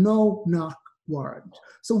 a no-knock warrant.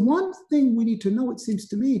 So one thing we need to know, it seems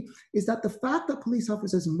to me, is that the fact that police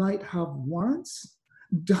officers might have warrants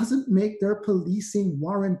doesn't make their policing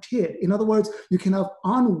warranted. In other words, you can have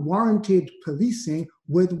unwarranted policing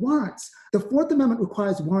with warrants. The Fourth Amendment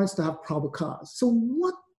requires warrants to have probable cause. So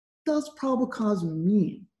what does probable cause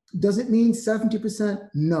mean? Does it mean 70%?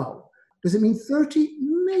 No. Does it mean 30?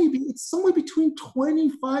 Maybe. It's somewhere between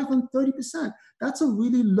 25 and 30%. That's a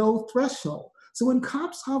really low threshold. So when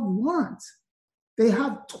cops have warrants, they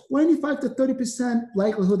have 25 to 30%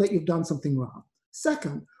 likelihood that you've done something wrong.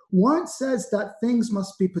 Second, warrant says that things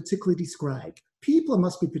must be particularly described. People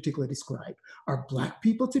must be particularly described. Are Black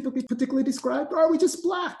people typically particularly described, or are we just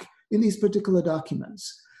Black in these particular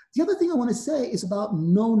documents? The other thing I want to say is about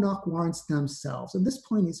no-knock warrants themselves, and this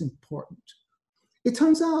point is important. It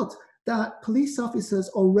turns out that police officers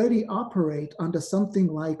already operate under something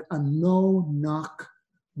like a no-knock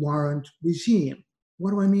warrant regime.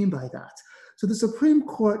 What do I mean by that? So the Supreme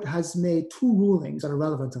Court has made two rulings that are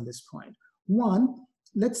relevant on this point. One,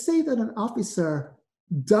 let's say that an officer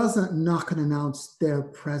doesn't knock and announce their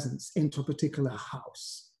presence into a particular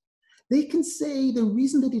house. They can say the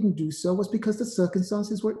reason they didn't do so was because the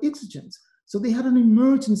circumstances were exigent. So they had an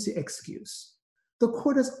emergency excuse. The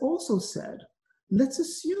court has also said, let's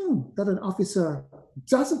assume that an officer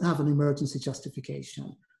doesn't have an emergency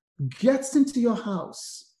justification, gets into your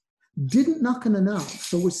house, didn't knock and announce,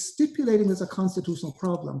 so we're stipulating there's a constitutional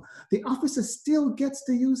problem. The officer still gets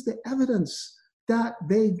to use the evidence that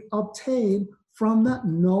they obtain from that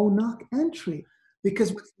no-knock entry.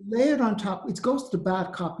 Because what's layered on top, it goes to the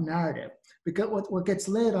bad cop narrative. Because what gets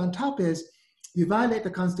layered on top is, you violate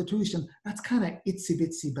the Constitution, that's kind of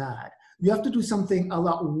itsy-bitsy bad. You have to do something a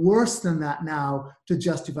lot worse than that now to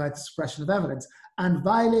justify the suppression of evidence. And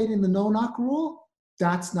violating the no-knock rule,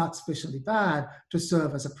 that's not sufficiently bad to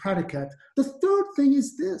serve as a predicate. The third thing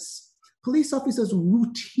is this. Police officers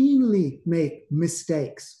routinely make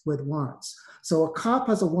mistakes with warrants. So a cop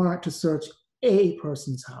has a warrant to search A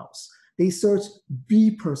person's house. They search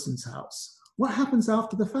B person's house. What happens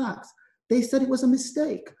after the fact? They said it was a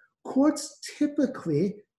mistake. Courts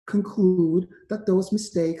typically conclude that those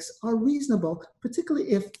mistakes are reasonable,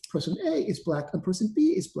 particularly if person A is Black and person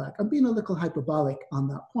B is Black. I'm being a little hyperbolic on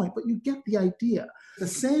that point, but you get the idea. The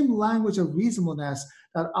same language of reasonableness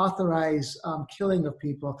that authorize killing of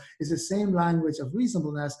people is the same language of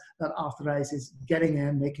reasonableness that authorizes getting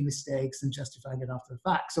in, making mistakes, and justifying it after the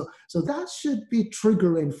fact. So that should be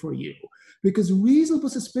triggering for you, because reasonable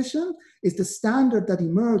suspicion is the standard that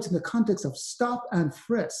emerged in the context of stop and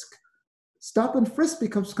frisk. Stop and frisk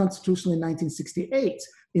becomes constitutional in 1968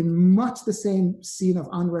 in much the same scene of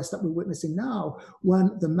unrest that we're witnessing now, when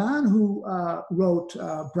the man who wrote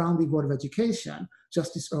Brown v. Board of Education,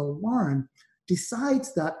 Justice Earl Warren,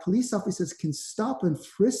 decides that police officers can stop and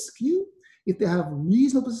frisk you if they have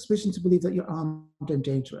reasonable suspicion to believe that you're armed and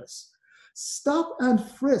dangerous. Stop and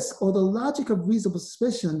frisk, or the logic of reasonable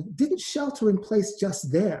suspicion, didn't shelter in place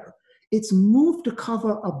just there. It's moved to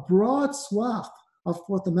cover a broad swath of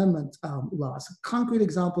Fourth Amendment laws. Concrete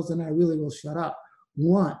examples, and I really will shut up.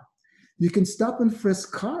 One, you can stop and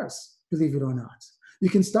frisk cars, believe it or not. You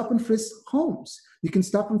can stop and frisk homes. You can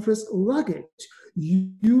stop and frisk luggage.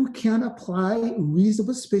 You can apply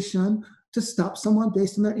reasonable suspicion to stop someone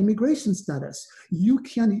based on their immigration status. You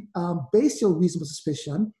can base your reasonable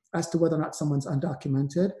suspicion as to whether or not someone's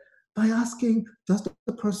undocumented by asking, does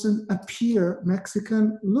the person appear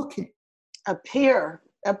Mexican looking? Appear.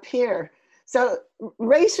 So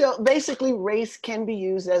basically race can be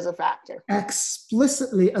used as a factor.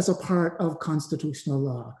 Explicitly as a part of constitutional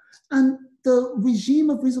law. And the regime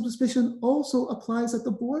of reasonable suspicion also applies at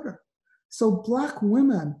the border. So Black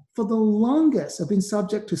women, for the longest, have been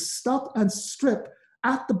subject to stop and strip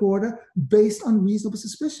at the border based on reasonable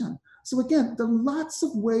suspicion. So again, there are lots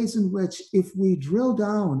of ways in which, if we drill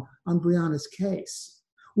down on Breonna's case,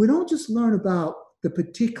 we don't just learn about the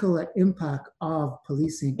particular impact of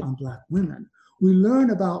policing on Black women. We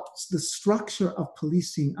learn about the structure of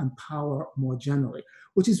policing and power more generally,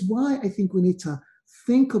 which is why I think we need to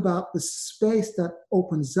think about the space that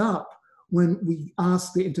opens up when we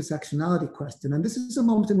ask the intersectionality question. And this is a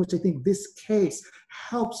moment in which I think this case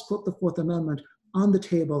helps put the Fourth Amendment on the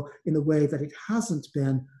table in a way that it hasn't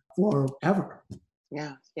been forever.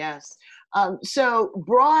 Yes. So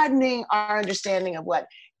broadening our understanding of what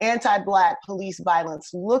anti-Black police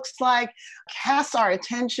violence looks like casts our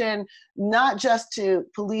attention not just to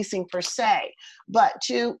policing per se, but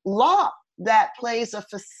to law that plays a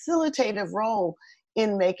facilitative role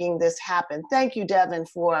in making this happen. Thank you, Devon,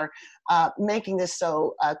 for making this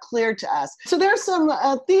so clear to us. So there are some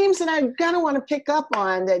themes that I kind of want to pick up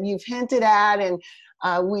on that you've hinted at and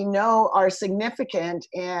we know are significant.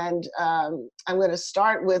 And I'm going to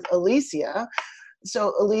start with Alicia.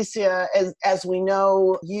 So Alicia, as we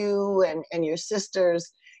know, you and your sisters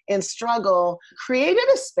in struggle created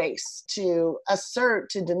a space to assert,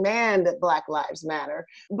 to demand that Black Lives Matter.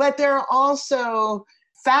 But there are also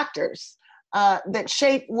factors that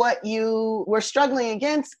shape what you were struggling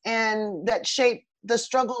against and that shape the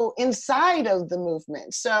struggle inside of the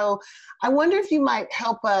movement. So I wonder if you might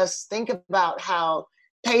help us think about how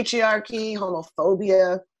patriarchy,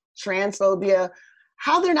 homophobia, transphobia,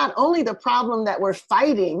 how they're not only the problem that we're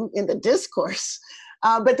fighting in the discourse,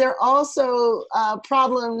 but they're also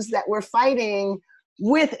problems that we're fighting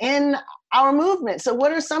within our movement. So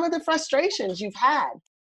what are some of the frustrations you've had?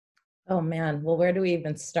 Oh man, well, where do we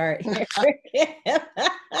even start here?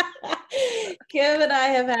 Kim and I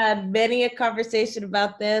have had many a conversation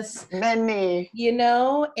about this. Many. You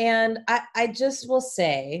know, and I just will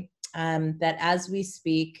say that as we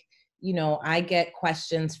speak, you know, I get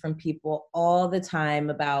questions from people all the time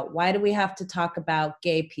about why do we have to talk about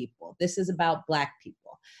gay people? This is about Black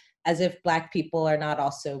people, as if Black people are not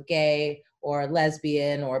also gay or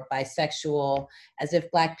lesbian or bisexual, as if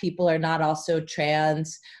Black people are not also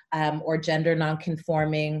trans or gender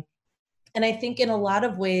nonconforming. And I think in a lot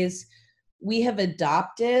of ways, we have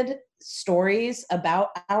adopted stories about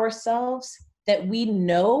ourselves that we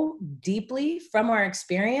know deeply from our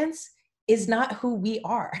experience is not who we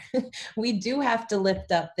are. We do have to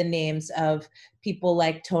lift up the names of people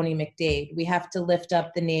like Tony McDade. We have to lift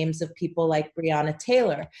up the names of people like Breonna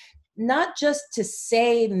Taylor, not just to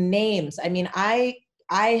say names. I mean, I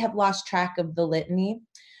have lost track of the litany,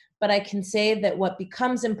 but I can say that what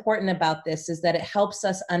becomes important about this is that it helps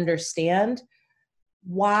us understand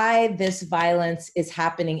why this violence is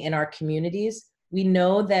happening in our communities. We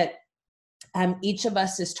know that each of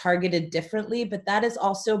us is targeted differently, but that is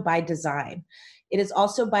also by design. It is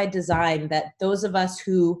also by design that those of us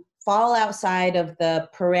who fall outside of the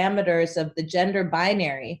parameters of the gender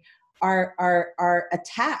binary are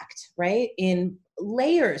attacked, right, in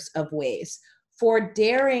layers of ways for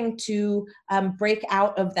daring to break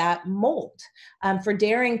out of that mold, for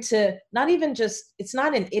daring to not even just, it's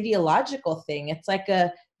not an ideological thing, it's like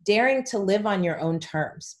a daring to live on your own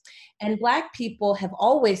terms. And Black people have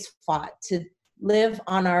always fought to live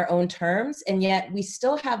on our own terms, and yet we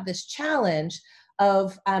still have this challenge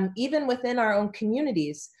of, even within our own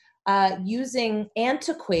communities, using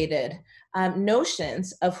antiquated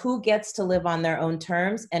notions of who gets to live on their own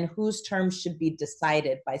terms and whose terms should be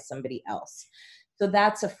decided by somebody else. So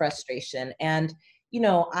that's a frustration. And, you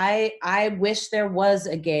know, I wish there was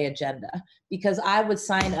a gay agenda because I would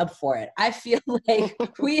sign up for it. I feel like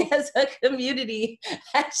we as a community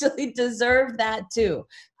actually deserve that too.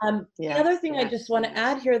 The other thing I just want to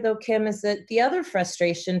add here though, Kim, is that the other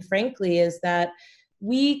frustration, frankly, is that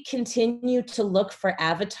we continue to look for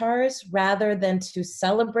avatars rather than to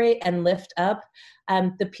celebrate and lift up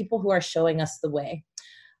the people who are showing us the way.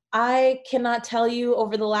 I cannot tell you,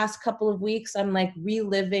 over the last couple of weeks, I'm like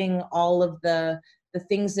reliving all of the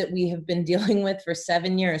things that we have been dealing with for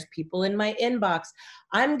 7 years, people in my inbox.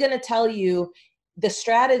 I'm gonna tell you the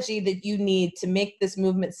strategy that you need to make this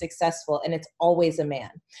movement successful, and it's always a man.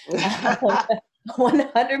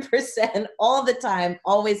 100% all the time,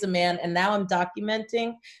 always a man. And now I'm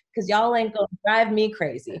documenting because y'all ain't gonna drive me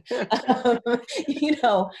crazy. You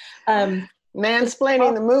know,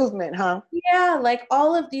 mansplaining the movement, huh? Yeah, like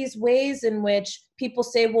all of these ways in which people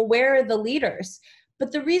say, well, where are the leaders?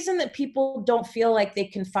 But the reason that people don't feel like they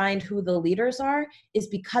can find who the leaders are is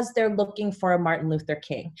because they're looking for a Martin Luther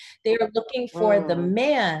King. They are looking for the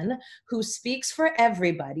man who speaks for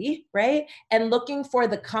everybody, right? And looking for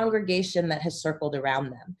the congregation that has circled around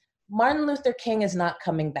them. Martin Luther King is not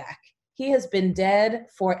coming back. He has been dead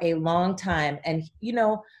for a long time. And, you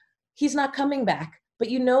know, he's not coming back. But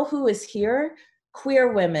you know who is here?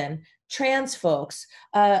 Queer women, trans folks,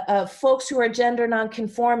 folks who are gender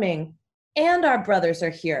nonconforming, and our brothers are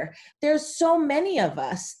here. There's so many of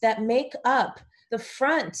us that make up the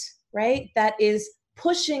front, right? That is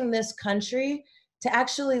pushing this country to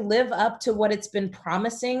actually live up to what it's been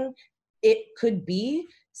promising it could be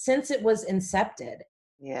since it was incepted.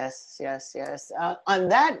 Yes, yes, yes. On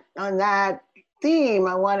that theme,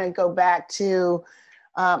 I want to go back to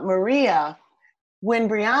Maria. When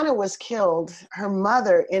Breonna was killed, her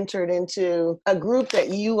mother entered into a group that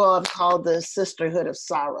you all have called the Sisterhood of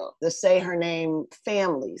Sorrow, the Say Her Name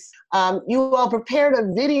families. You all prepared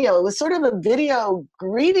a video. It was sort of a video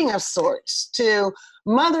greeting of sorts to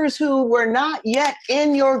mothers who were not yet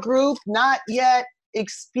in your group, not yet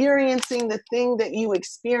experiencing the thing that you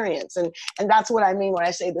experience. And that's what I mean when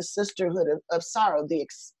I say the Sisterhood of Sorrow, the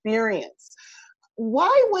experience.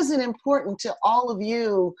 Why was it important to all of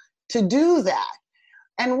you to do that?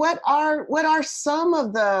 And what are some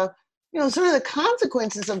of the, you know, sort of the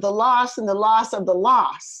consequences of the loss and the loss of the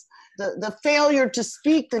loss, the failure to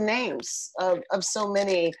speak the names of so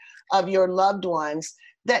many of your loved ones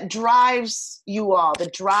that drives you all,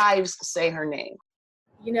 that drives Say Her Name?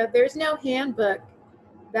 You know, there's no handbook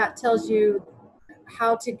that tells you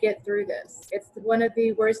how to get through this. It's one of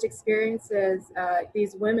the worst experiences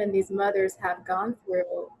these women, these mothers have gone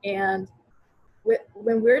through. And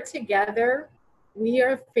when we're together, we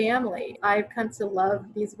are family. I've come to love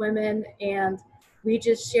these women, and we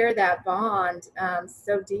just share that bond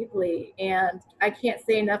so deeply. And I can't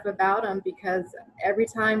say enough about them because every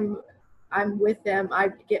time I'm with them, I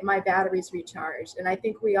get my batteries recharged, and I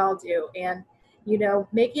think we all do. And You know,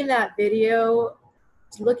 making that video,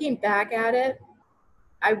 looking back at it,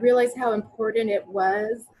 I realized how important it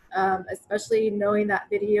was, especially knowing that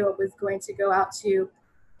video was going to go out to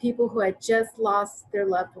people who had just lost their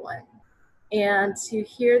loved one. And to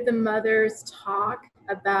hear the mothers talk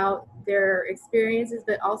about their experiences,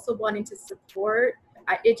 but also wanting to support,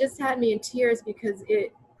 it just had me in tears because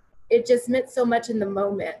it just meant so much in the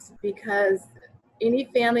moment, because any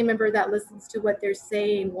family member that listens to what they're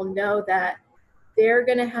saying will know that they're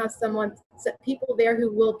going to have people there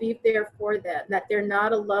who will be there for them, that they're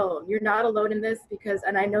not alone. You're not alone in this, because,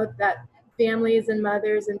 and I know that families and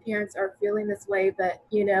mothers and parents are feeling this way, but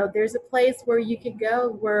you know, there's a place where you could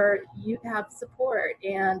go where you have support.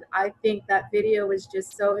 And I think that video was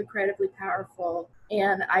just so incredibly powerful.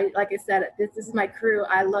 And like I said, this is my crew.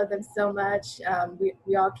 I love them so much.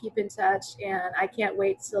 We all keep in touch, and I can't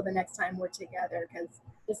wait till the next time we're together, because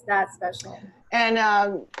it's that special. And,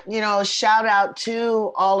 you know, shout out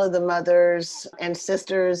to all of the mothers and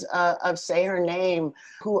sisters of Say Her Name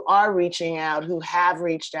who are reaching out, who have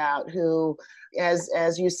reached out, who,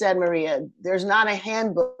 as you said, Maria, there's not a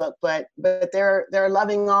handbook, but there are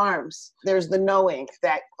loving arms. There's the knowing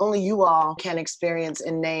that only you all can experience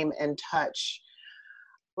in name and touch.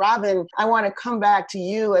 Robin, I want to come back to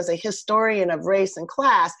you as a historian of race and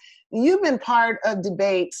class. You've been part of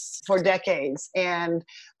debates for decades, and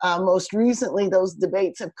most recently, those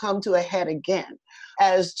debates have come to a head again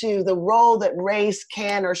as to the role that race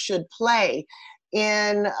can or should play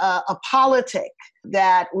in a politic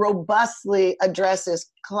that robustly addresses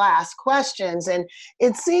class questions. And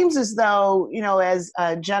it seems as though, you know, as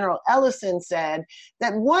General Ellison said,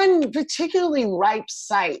 that one particularly ripe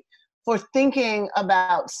site for thinking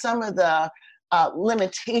about some of the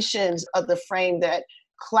limitations of the frame that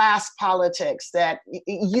class politics, that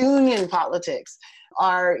union politics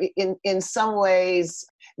are in some ways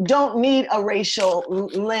don't need a racial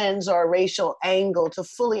lens or a racial angle to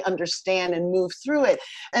fully understand and move through it.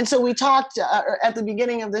 And so we talked at the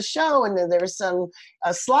beginning of the show, and then there were some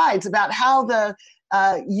slides about how the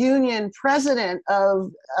union president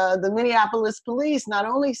of the Minneapolis police not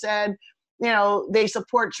only said, you know, they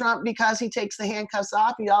support Trump because he takes the handcuffs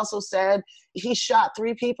off, he also said he shot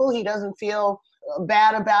 3 people. He doesn't feel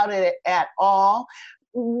bad about it at all.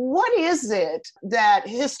 What is it that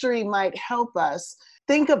history might help us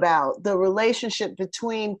think about the relationship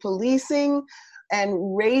between policing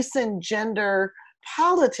and race and gender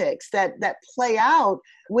politics that play out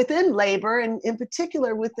within labor, and in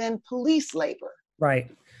particular within police labor? Right.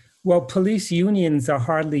 Well, police unions are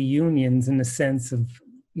hardly unions in the sense of,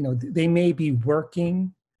 you know, they may be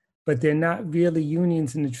working, but they're not really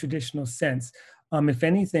unions in the traditional sense. If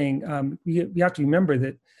anything, you have to remember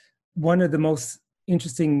that one of the most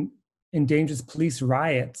interesting and dangerous police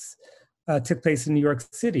riots took place in New York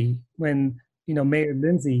City when, you know, Mayor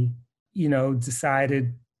Lindsay, you know,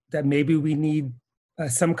 decided that maybe we need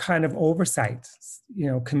some kind of oversight, you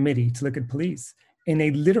know, committee to look at police. And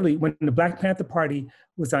they literally, when the Black Panther Party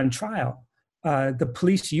was on trial, the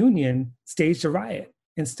police union staged a riot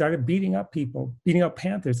and started beating up people, beating up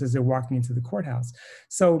Panthers as they're walking into the courthouse.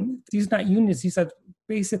 So these are not unions, these are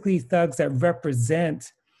basically thugs that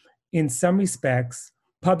represent, in some respects,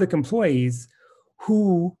 public employees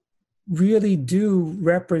who really do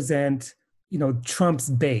represent, you know, Trump's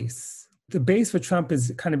base. The base for Trump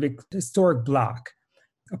is kind of a historic bloc,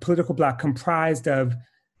 a political bloc comprised of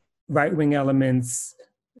right-wing elements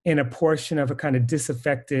and a portion of a kind of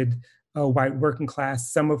disaffected white working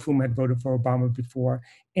class, some of whom had voted for Obama before,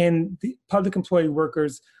 and the public employee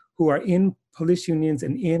workers who are in police unions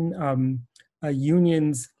and in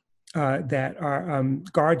unions that are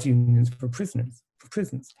guard unions for prisons.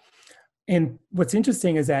 And what's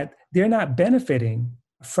interesting is that they're not benefiting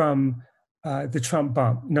from the Trump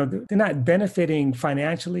bump. You know, they're not benefiting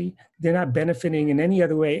financially. They're not benefiting in any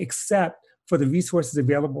other way except for the resources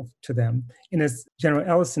available to them. And as General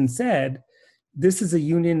Ellison said, this is a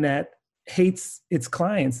union that hates its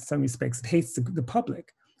clients in some respects. It hates the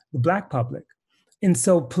public, the Black public. And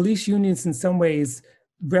so police unions in some ways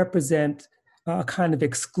represent a kind of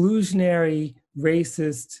exclusionary,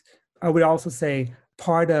 racist, I would also say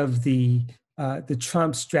part of the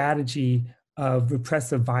Trump strategy of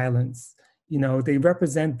repressive violence. You know, they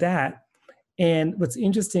represent that. And what's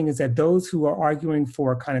interesting is that those who are arguing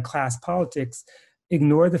for kind of class politics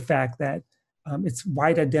ignore the fact that it's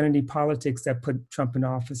white identity politics that put Trump in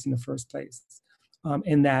office in the first place.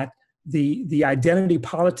 And that the identity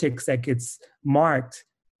politics that gets marked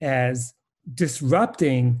as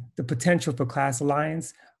disrupting the potential for class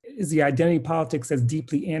alliance is the identity politics that's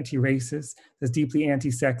deeply anti-racist, that's deeply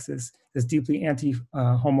anti-sexist, that's deeply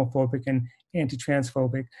anti-homophobic and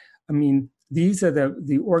anti-transphobic. I mean, these are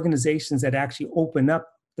the organizations that actually open up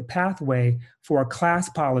the pathway for class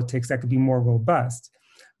politics that could be more robust.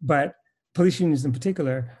 But police unions in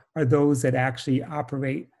particular are those that actually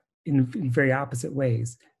operate in very opposite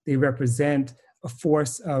ways. They represent a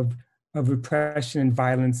force of repression and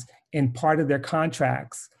violence, and part of their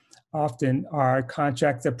contracts often are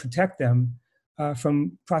contracts that protect them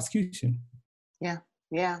from prosecution.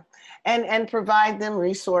 Yeah. And provide them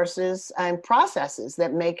resources and processes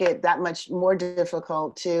that make it that much more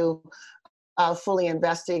difficult to fully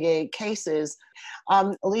investigate cases.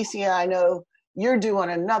 Alicia, I know you're due on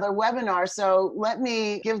another webinar, so let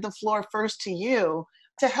me give the floor first to you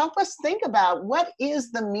to help us think about what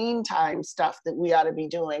is the meantime stuff that we ought to be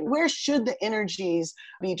doing? Where should the energies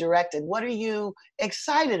be directed? What are you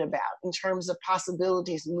excited about in terms of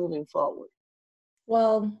possibilities moving forward?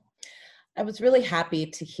 Well, I was really happy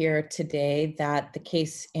to hear today that the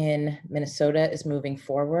case in Minnesota is moving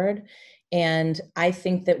forward. And I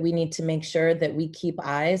think that we need to make sure that we keep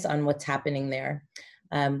eyes on what's happening there.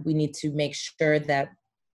 We need to make sure that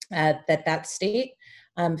that state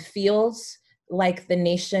feels like the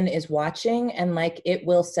nation is watching and like it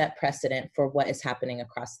will set precedent for what is happening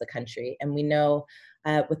across the country. And we know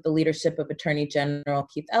with the leadership of Attorney General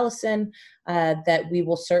Keith Ellison that we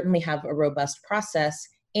will certainly have a robust process,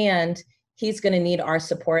 and he's going to need our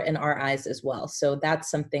support and our eyes as well. So that's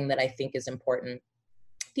something that I think is important.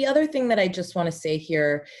 The other thing that I just want to say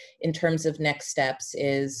here in terms of next steps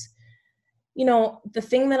is, you know, the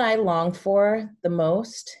thing that I long for the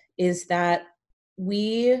most is that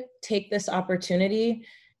we take this opportunity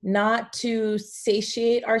not to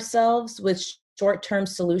satiate ourselves with short-term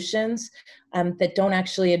solutions that don't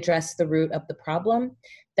actually address the root of the problem,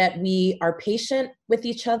 that we are patient with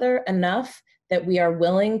each other enough that we are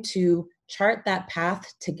willing to chart that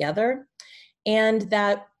path together, and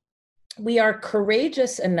that we are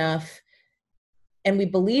courageous enough and we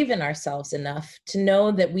believe in ourselves enough to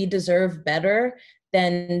know that we deserve better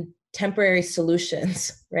than temporary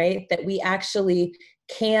solutions, right? That we actually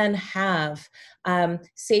can have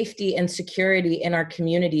safety and security in our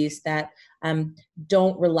communities that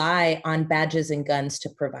don't rely on badges and guns to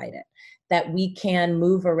provide it. That we can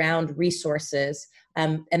move around resources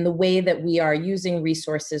and the way that we are using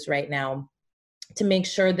resources right now to make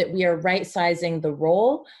sure that we are right-sizing the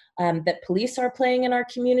role that police are playing in our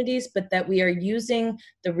communities, but that we are using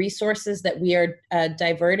the resources that we are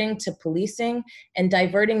diverting to policing and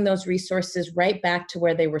diverting those resources right back to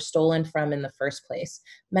where they were stolen from in the first place.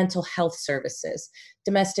 Mental health services,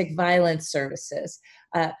 domestic violence services,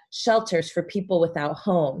 shelters for people without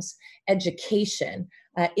homes, education,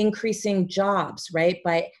 increasing jobs, right?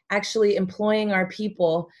 By actually employing our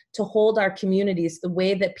people to hold our communities the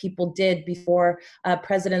way that people did before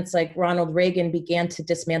presidents like Ronald Reagan began to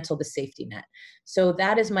dismantle the safety net. So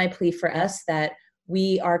that is my plea for us, that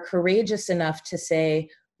we are courageous enough to say,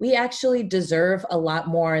 we actually deserve a lot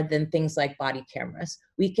more than things like body cameras.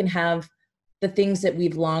 We can have the things that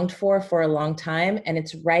we've longed for a long time, and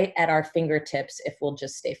it's right at our fingertips if we'll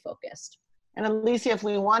just stay focused. And Alicia, if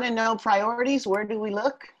we want to know priorities, where do we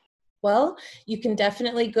look? Well, you can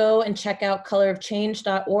definitely go and check out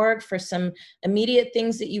colorofchange.org for some immediate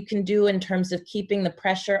things that you can do in terms of keeping the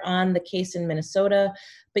pressure on the case in Minnesota.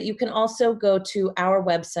 But you can also go to our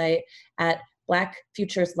website at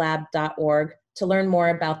blackfutureslab.org to learn more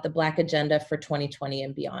about the Black Agenda for 2020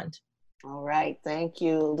 and beyond. All right. Thank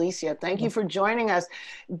you, Alicia. Thank you for joining us.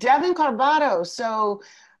 Devon Carbado, so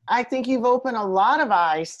I think you've opened a lot of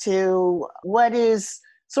eyes to what is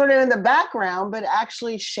sort of in the background, but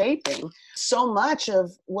actually shaping so much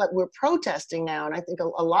of what we're protesting now. And I think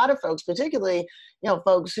a lot of folks, particularly,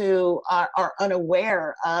 folks who are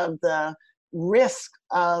unaware of the risk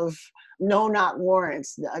of no-knock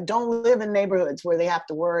warrants, don't live in neighborhoods where they have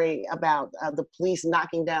to worry about the police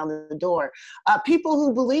knocking down the door. People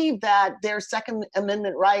who believe that their Second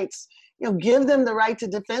Amendment rights give them the right to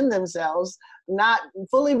defend themselves, not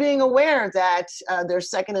fully being aware that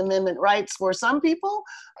there's Second Amendment rights for some people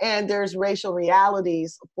and there's racial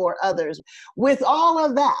realities for others. With all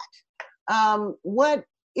of that, what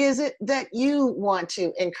is it that you want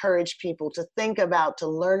to encourage people to think about, to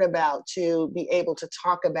learn about, to be able to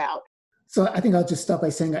talk about? So I think I'll just start by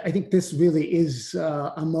saying I think this really is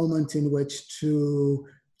a moment in which to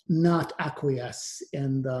not acquiesce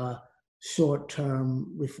in the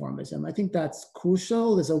short-term reformism. I think that's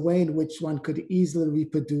crucial. There's a way in which one could easily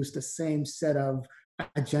reproduce the same set of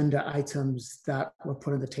agenda items that were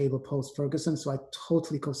put on the table post-Ferguson. So I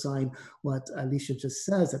totally co-sign what Alicia just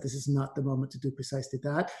says, that this is not the moment to do precisely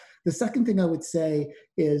that. The second thing I would say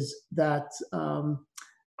is that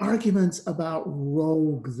arguments about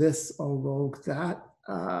rogue this or rogue that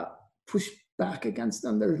push back against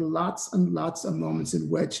them. There's lots and lots of moments in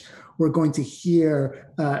which we're going to hear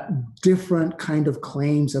different kind of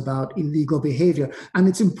claims about illegal behavior. And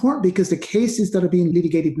it's important because the cases that are being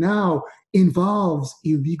litigated now involves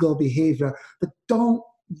illegal behavior, but don't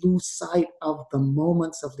lose sight of the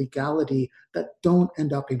moments of legality that don't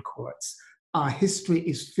end up in courts. Our history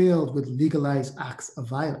is filled with legalized acts of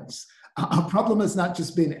violence. Our problem has not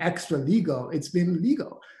just been extra legal, it's been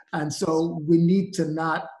legal. And so we need to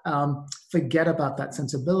not forget about that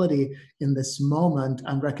sensibility in this moment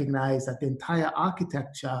and recognize that the entire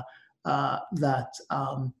architecture that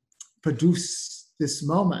produced this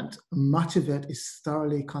moment, much of it is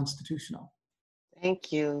thoroughly constitutional.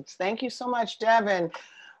 Thank you. Thank you so much, Devon.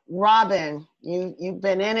 Robin, you've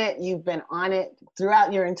been in it, you've been on it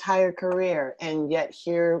throughout your entire career, and yet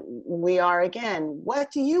here we are again.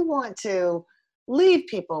 What do you want to leave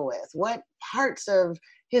people with? What parts of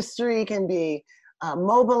history can be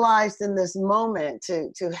mobilized in this moment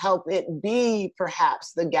to help it be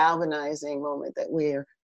perhaps the galvanizing moment that we're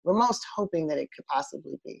most hoping that it could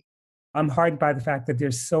possibly be? I'm heartened by the fact that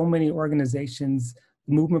there's so many organizations.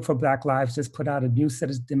 The Movement for Black Lives just put out a new set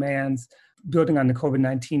of demands, building on the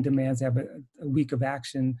COVID-19 demands. They have a week of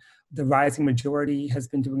action. The Rising Majority has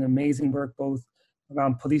been doing amazing work, both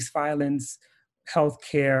around police violence,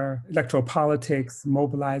 healthcare, electoral politics,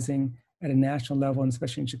 mobilizing at a national level, and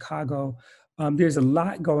especially in Chicago. There's a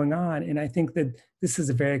lot going on, and I think that this is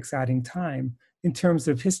a very exciting time. In terms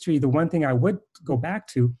of history, the one thing I would go back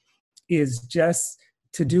to is just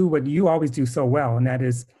to do what you always do so well, and that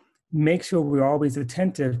is make sure we're always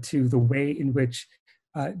attentive to the way in which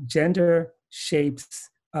gender shapes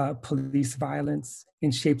police violence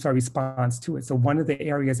and shapes our response to it. So one of the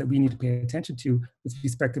areas that we need to pay attention to with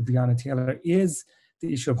respect to Breonna Taylor is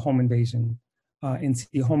the issue of home invasion, and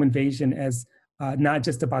see home invasion as not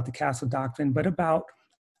just about the castle doctrine, but about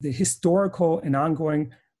the historical and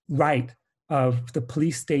ongoing right of the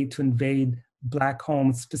police state to invade Black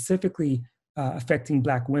homes, specifically affecting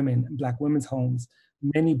Black women and Black women's homes.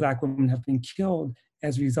 Many Black women have been killed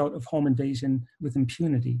as a result of home invasion with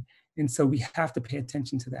impunity. And so we have to pay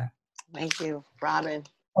attention to that. Thank you, Robin.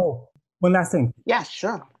 Oh, one last thing. Yeah,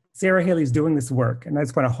 sure. Sarah Haley's doing this work, and I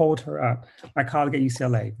just want to hold her up. My colleague at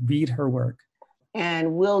UCLA, read her work.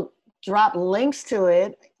 And we'll drop links to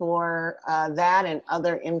it for that and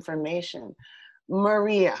other information.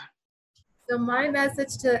 Maria. So my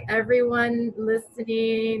message to everyone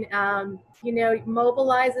listening,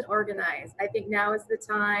 mobilize and organize. I think now is the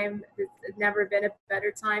time. It's never been a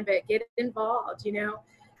better time, but get involved, There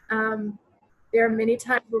are many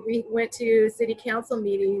times where we went to city council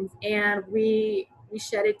meetings and we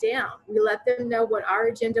shut it down. We let them know what our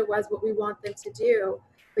agenda was, what we want them to do,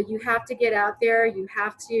 but you have to get out there. You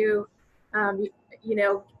have to,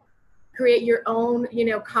 create your own,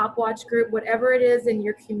 cop watch group, whatever it is in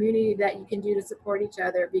your community that you can do to support each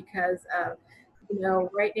other, because,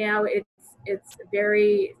 right now it's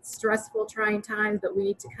very stressful, trying times, but we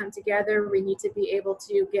need to come together. We need to be able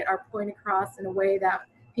to get our point across in a way that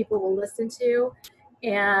people will listen to.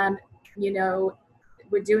 And,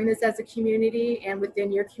 we're doing this as a community, and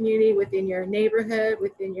within your community, within your neighborhood,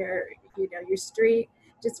 within your, your street,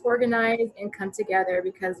 just organize and come together,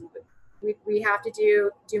 because we have to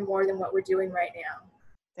do more than what we're doing right now.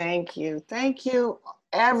 Thank you. Thank you,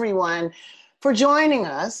 everyone, for joining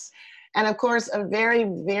us. And of course, a very,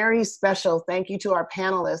 very special thank you to our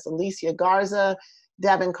panelists, Alicia Garza,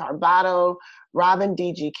 Devon Carbado, Robin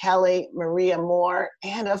D.G. Kelley, Maria Moore,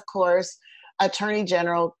 and of course, Attorney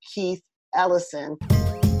General Keith Ellison.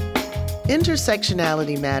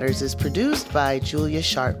 Intersectionality Matters is produced by Julia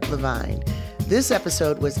Sharpe-Levine. This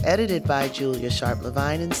episode was edited by Julia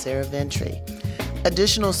Sharpe-Levine and Sarah Ventre.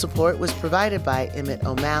 Additional support was provided by Emmett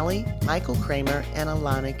O'Malley, Michael Kramer, and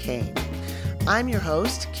Alanna Kane. I'm your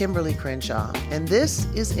host, Kimberlé Crenshaw, and this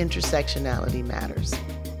is Intersectionality Matters.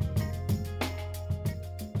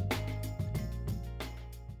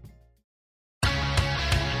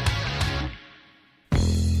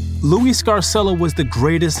 Louis Scarcella was the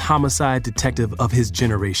greatest homicide detective of his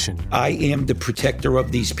generation. I am the protector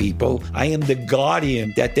of these people. I am the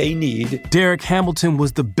guardian that they need. Derek Hamilton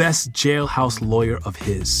was the best jailhouse lawyer of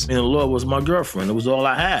his. And the law was my girlfriend. It was all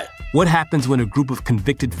I had. What happens when a group of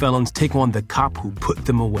convicted felons take on the cop who put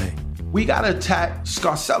them away? We gotta attack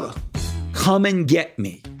Scarcella. Come and get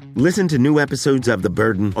me. Listen to new episodes of The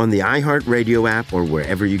Burden on the iHeartRadio app or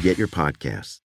wherever you get your podcasts.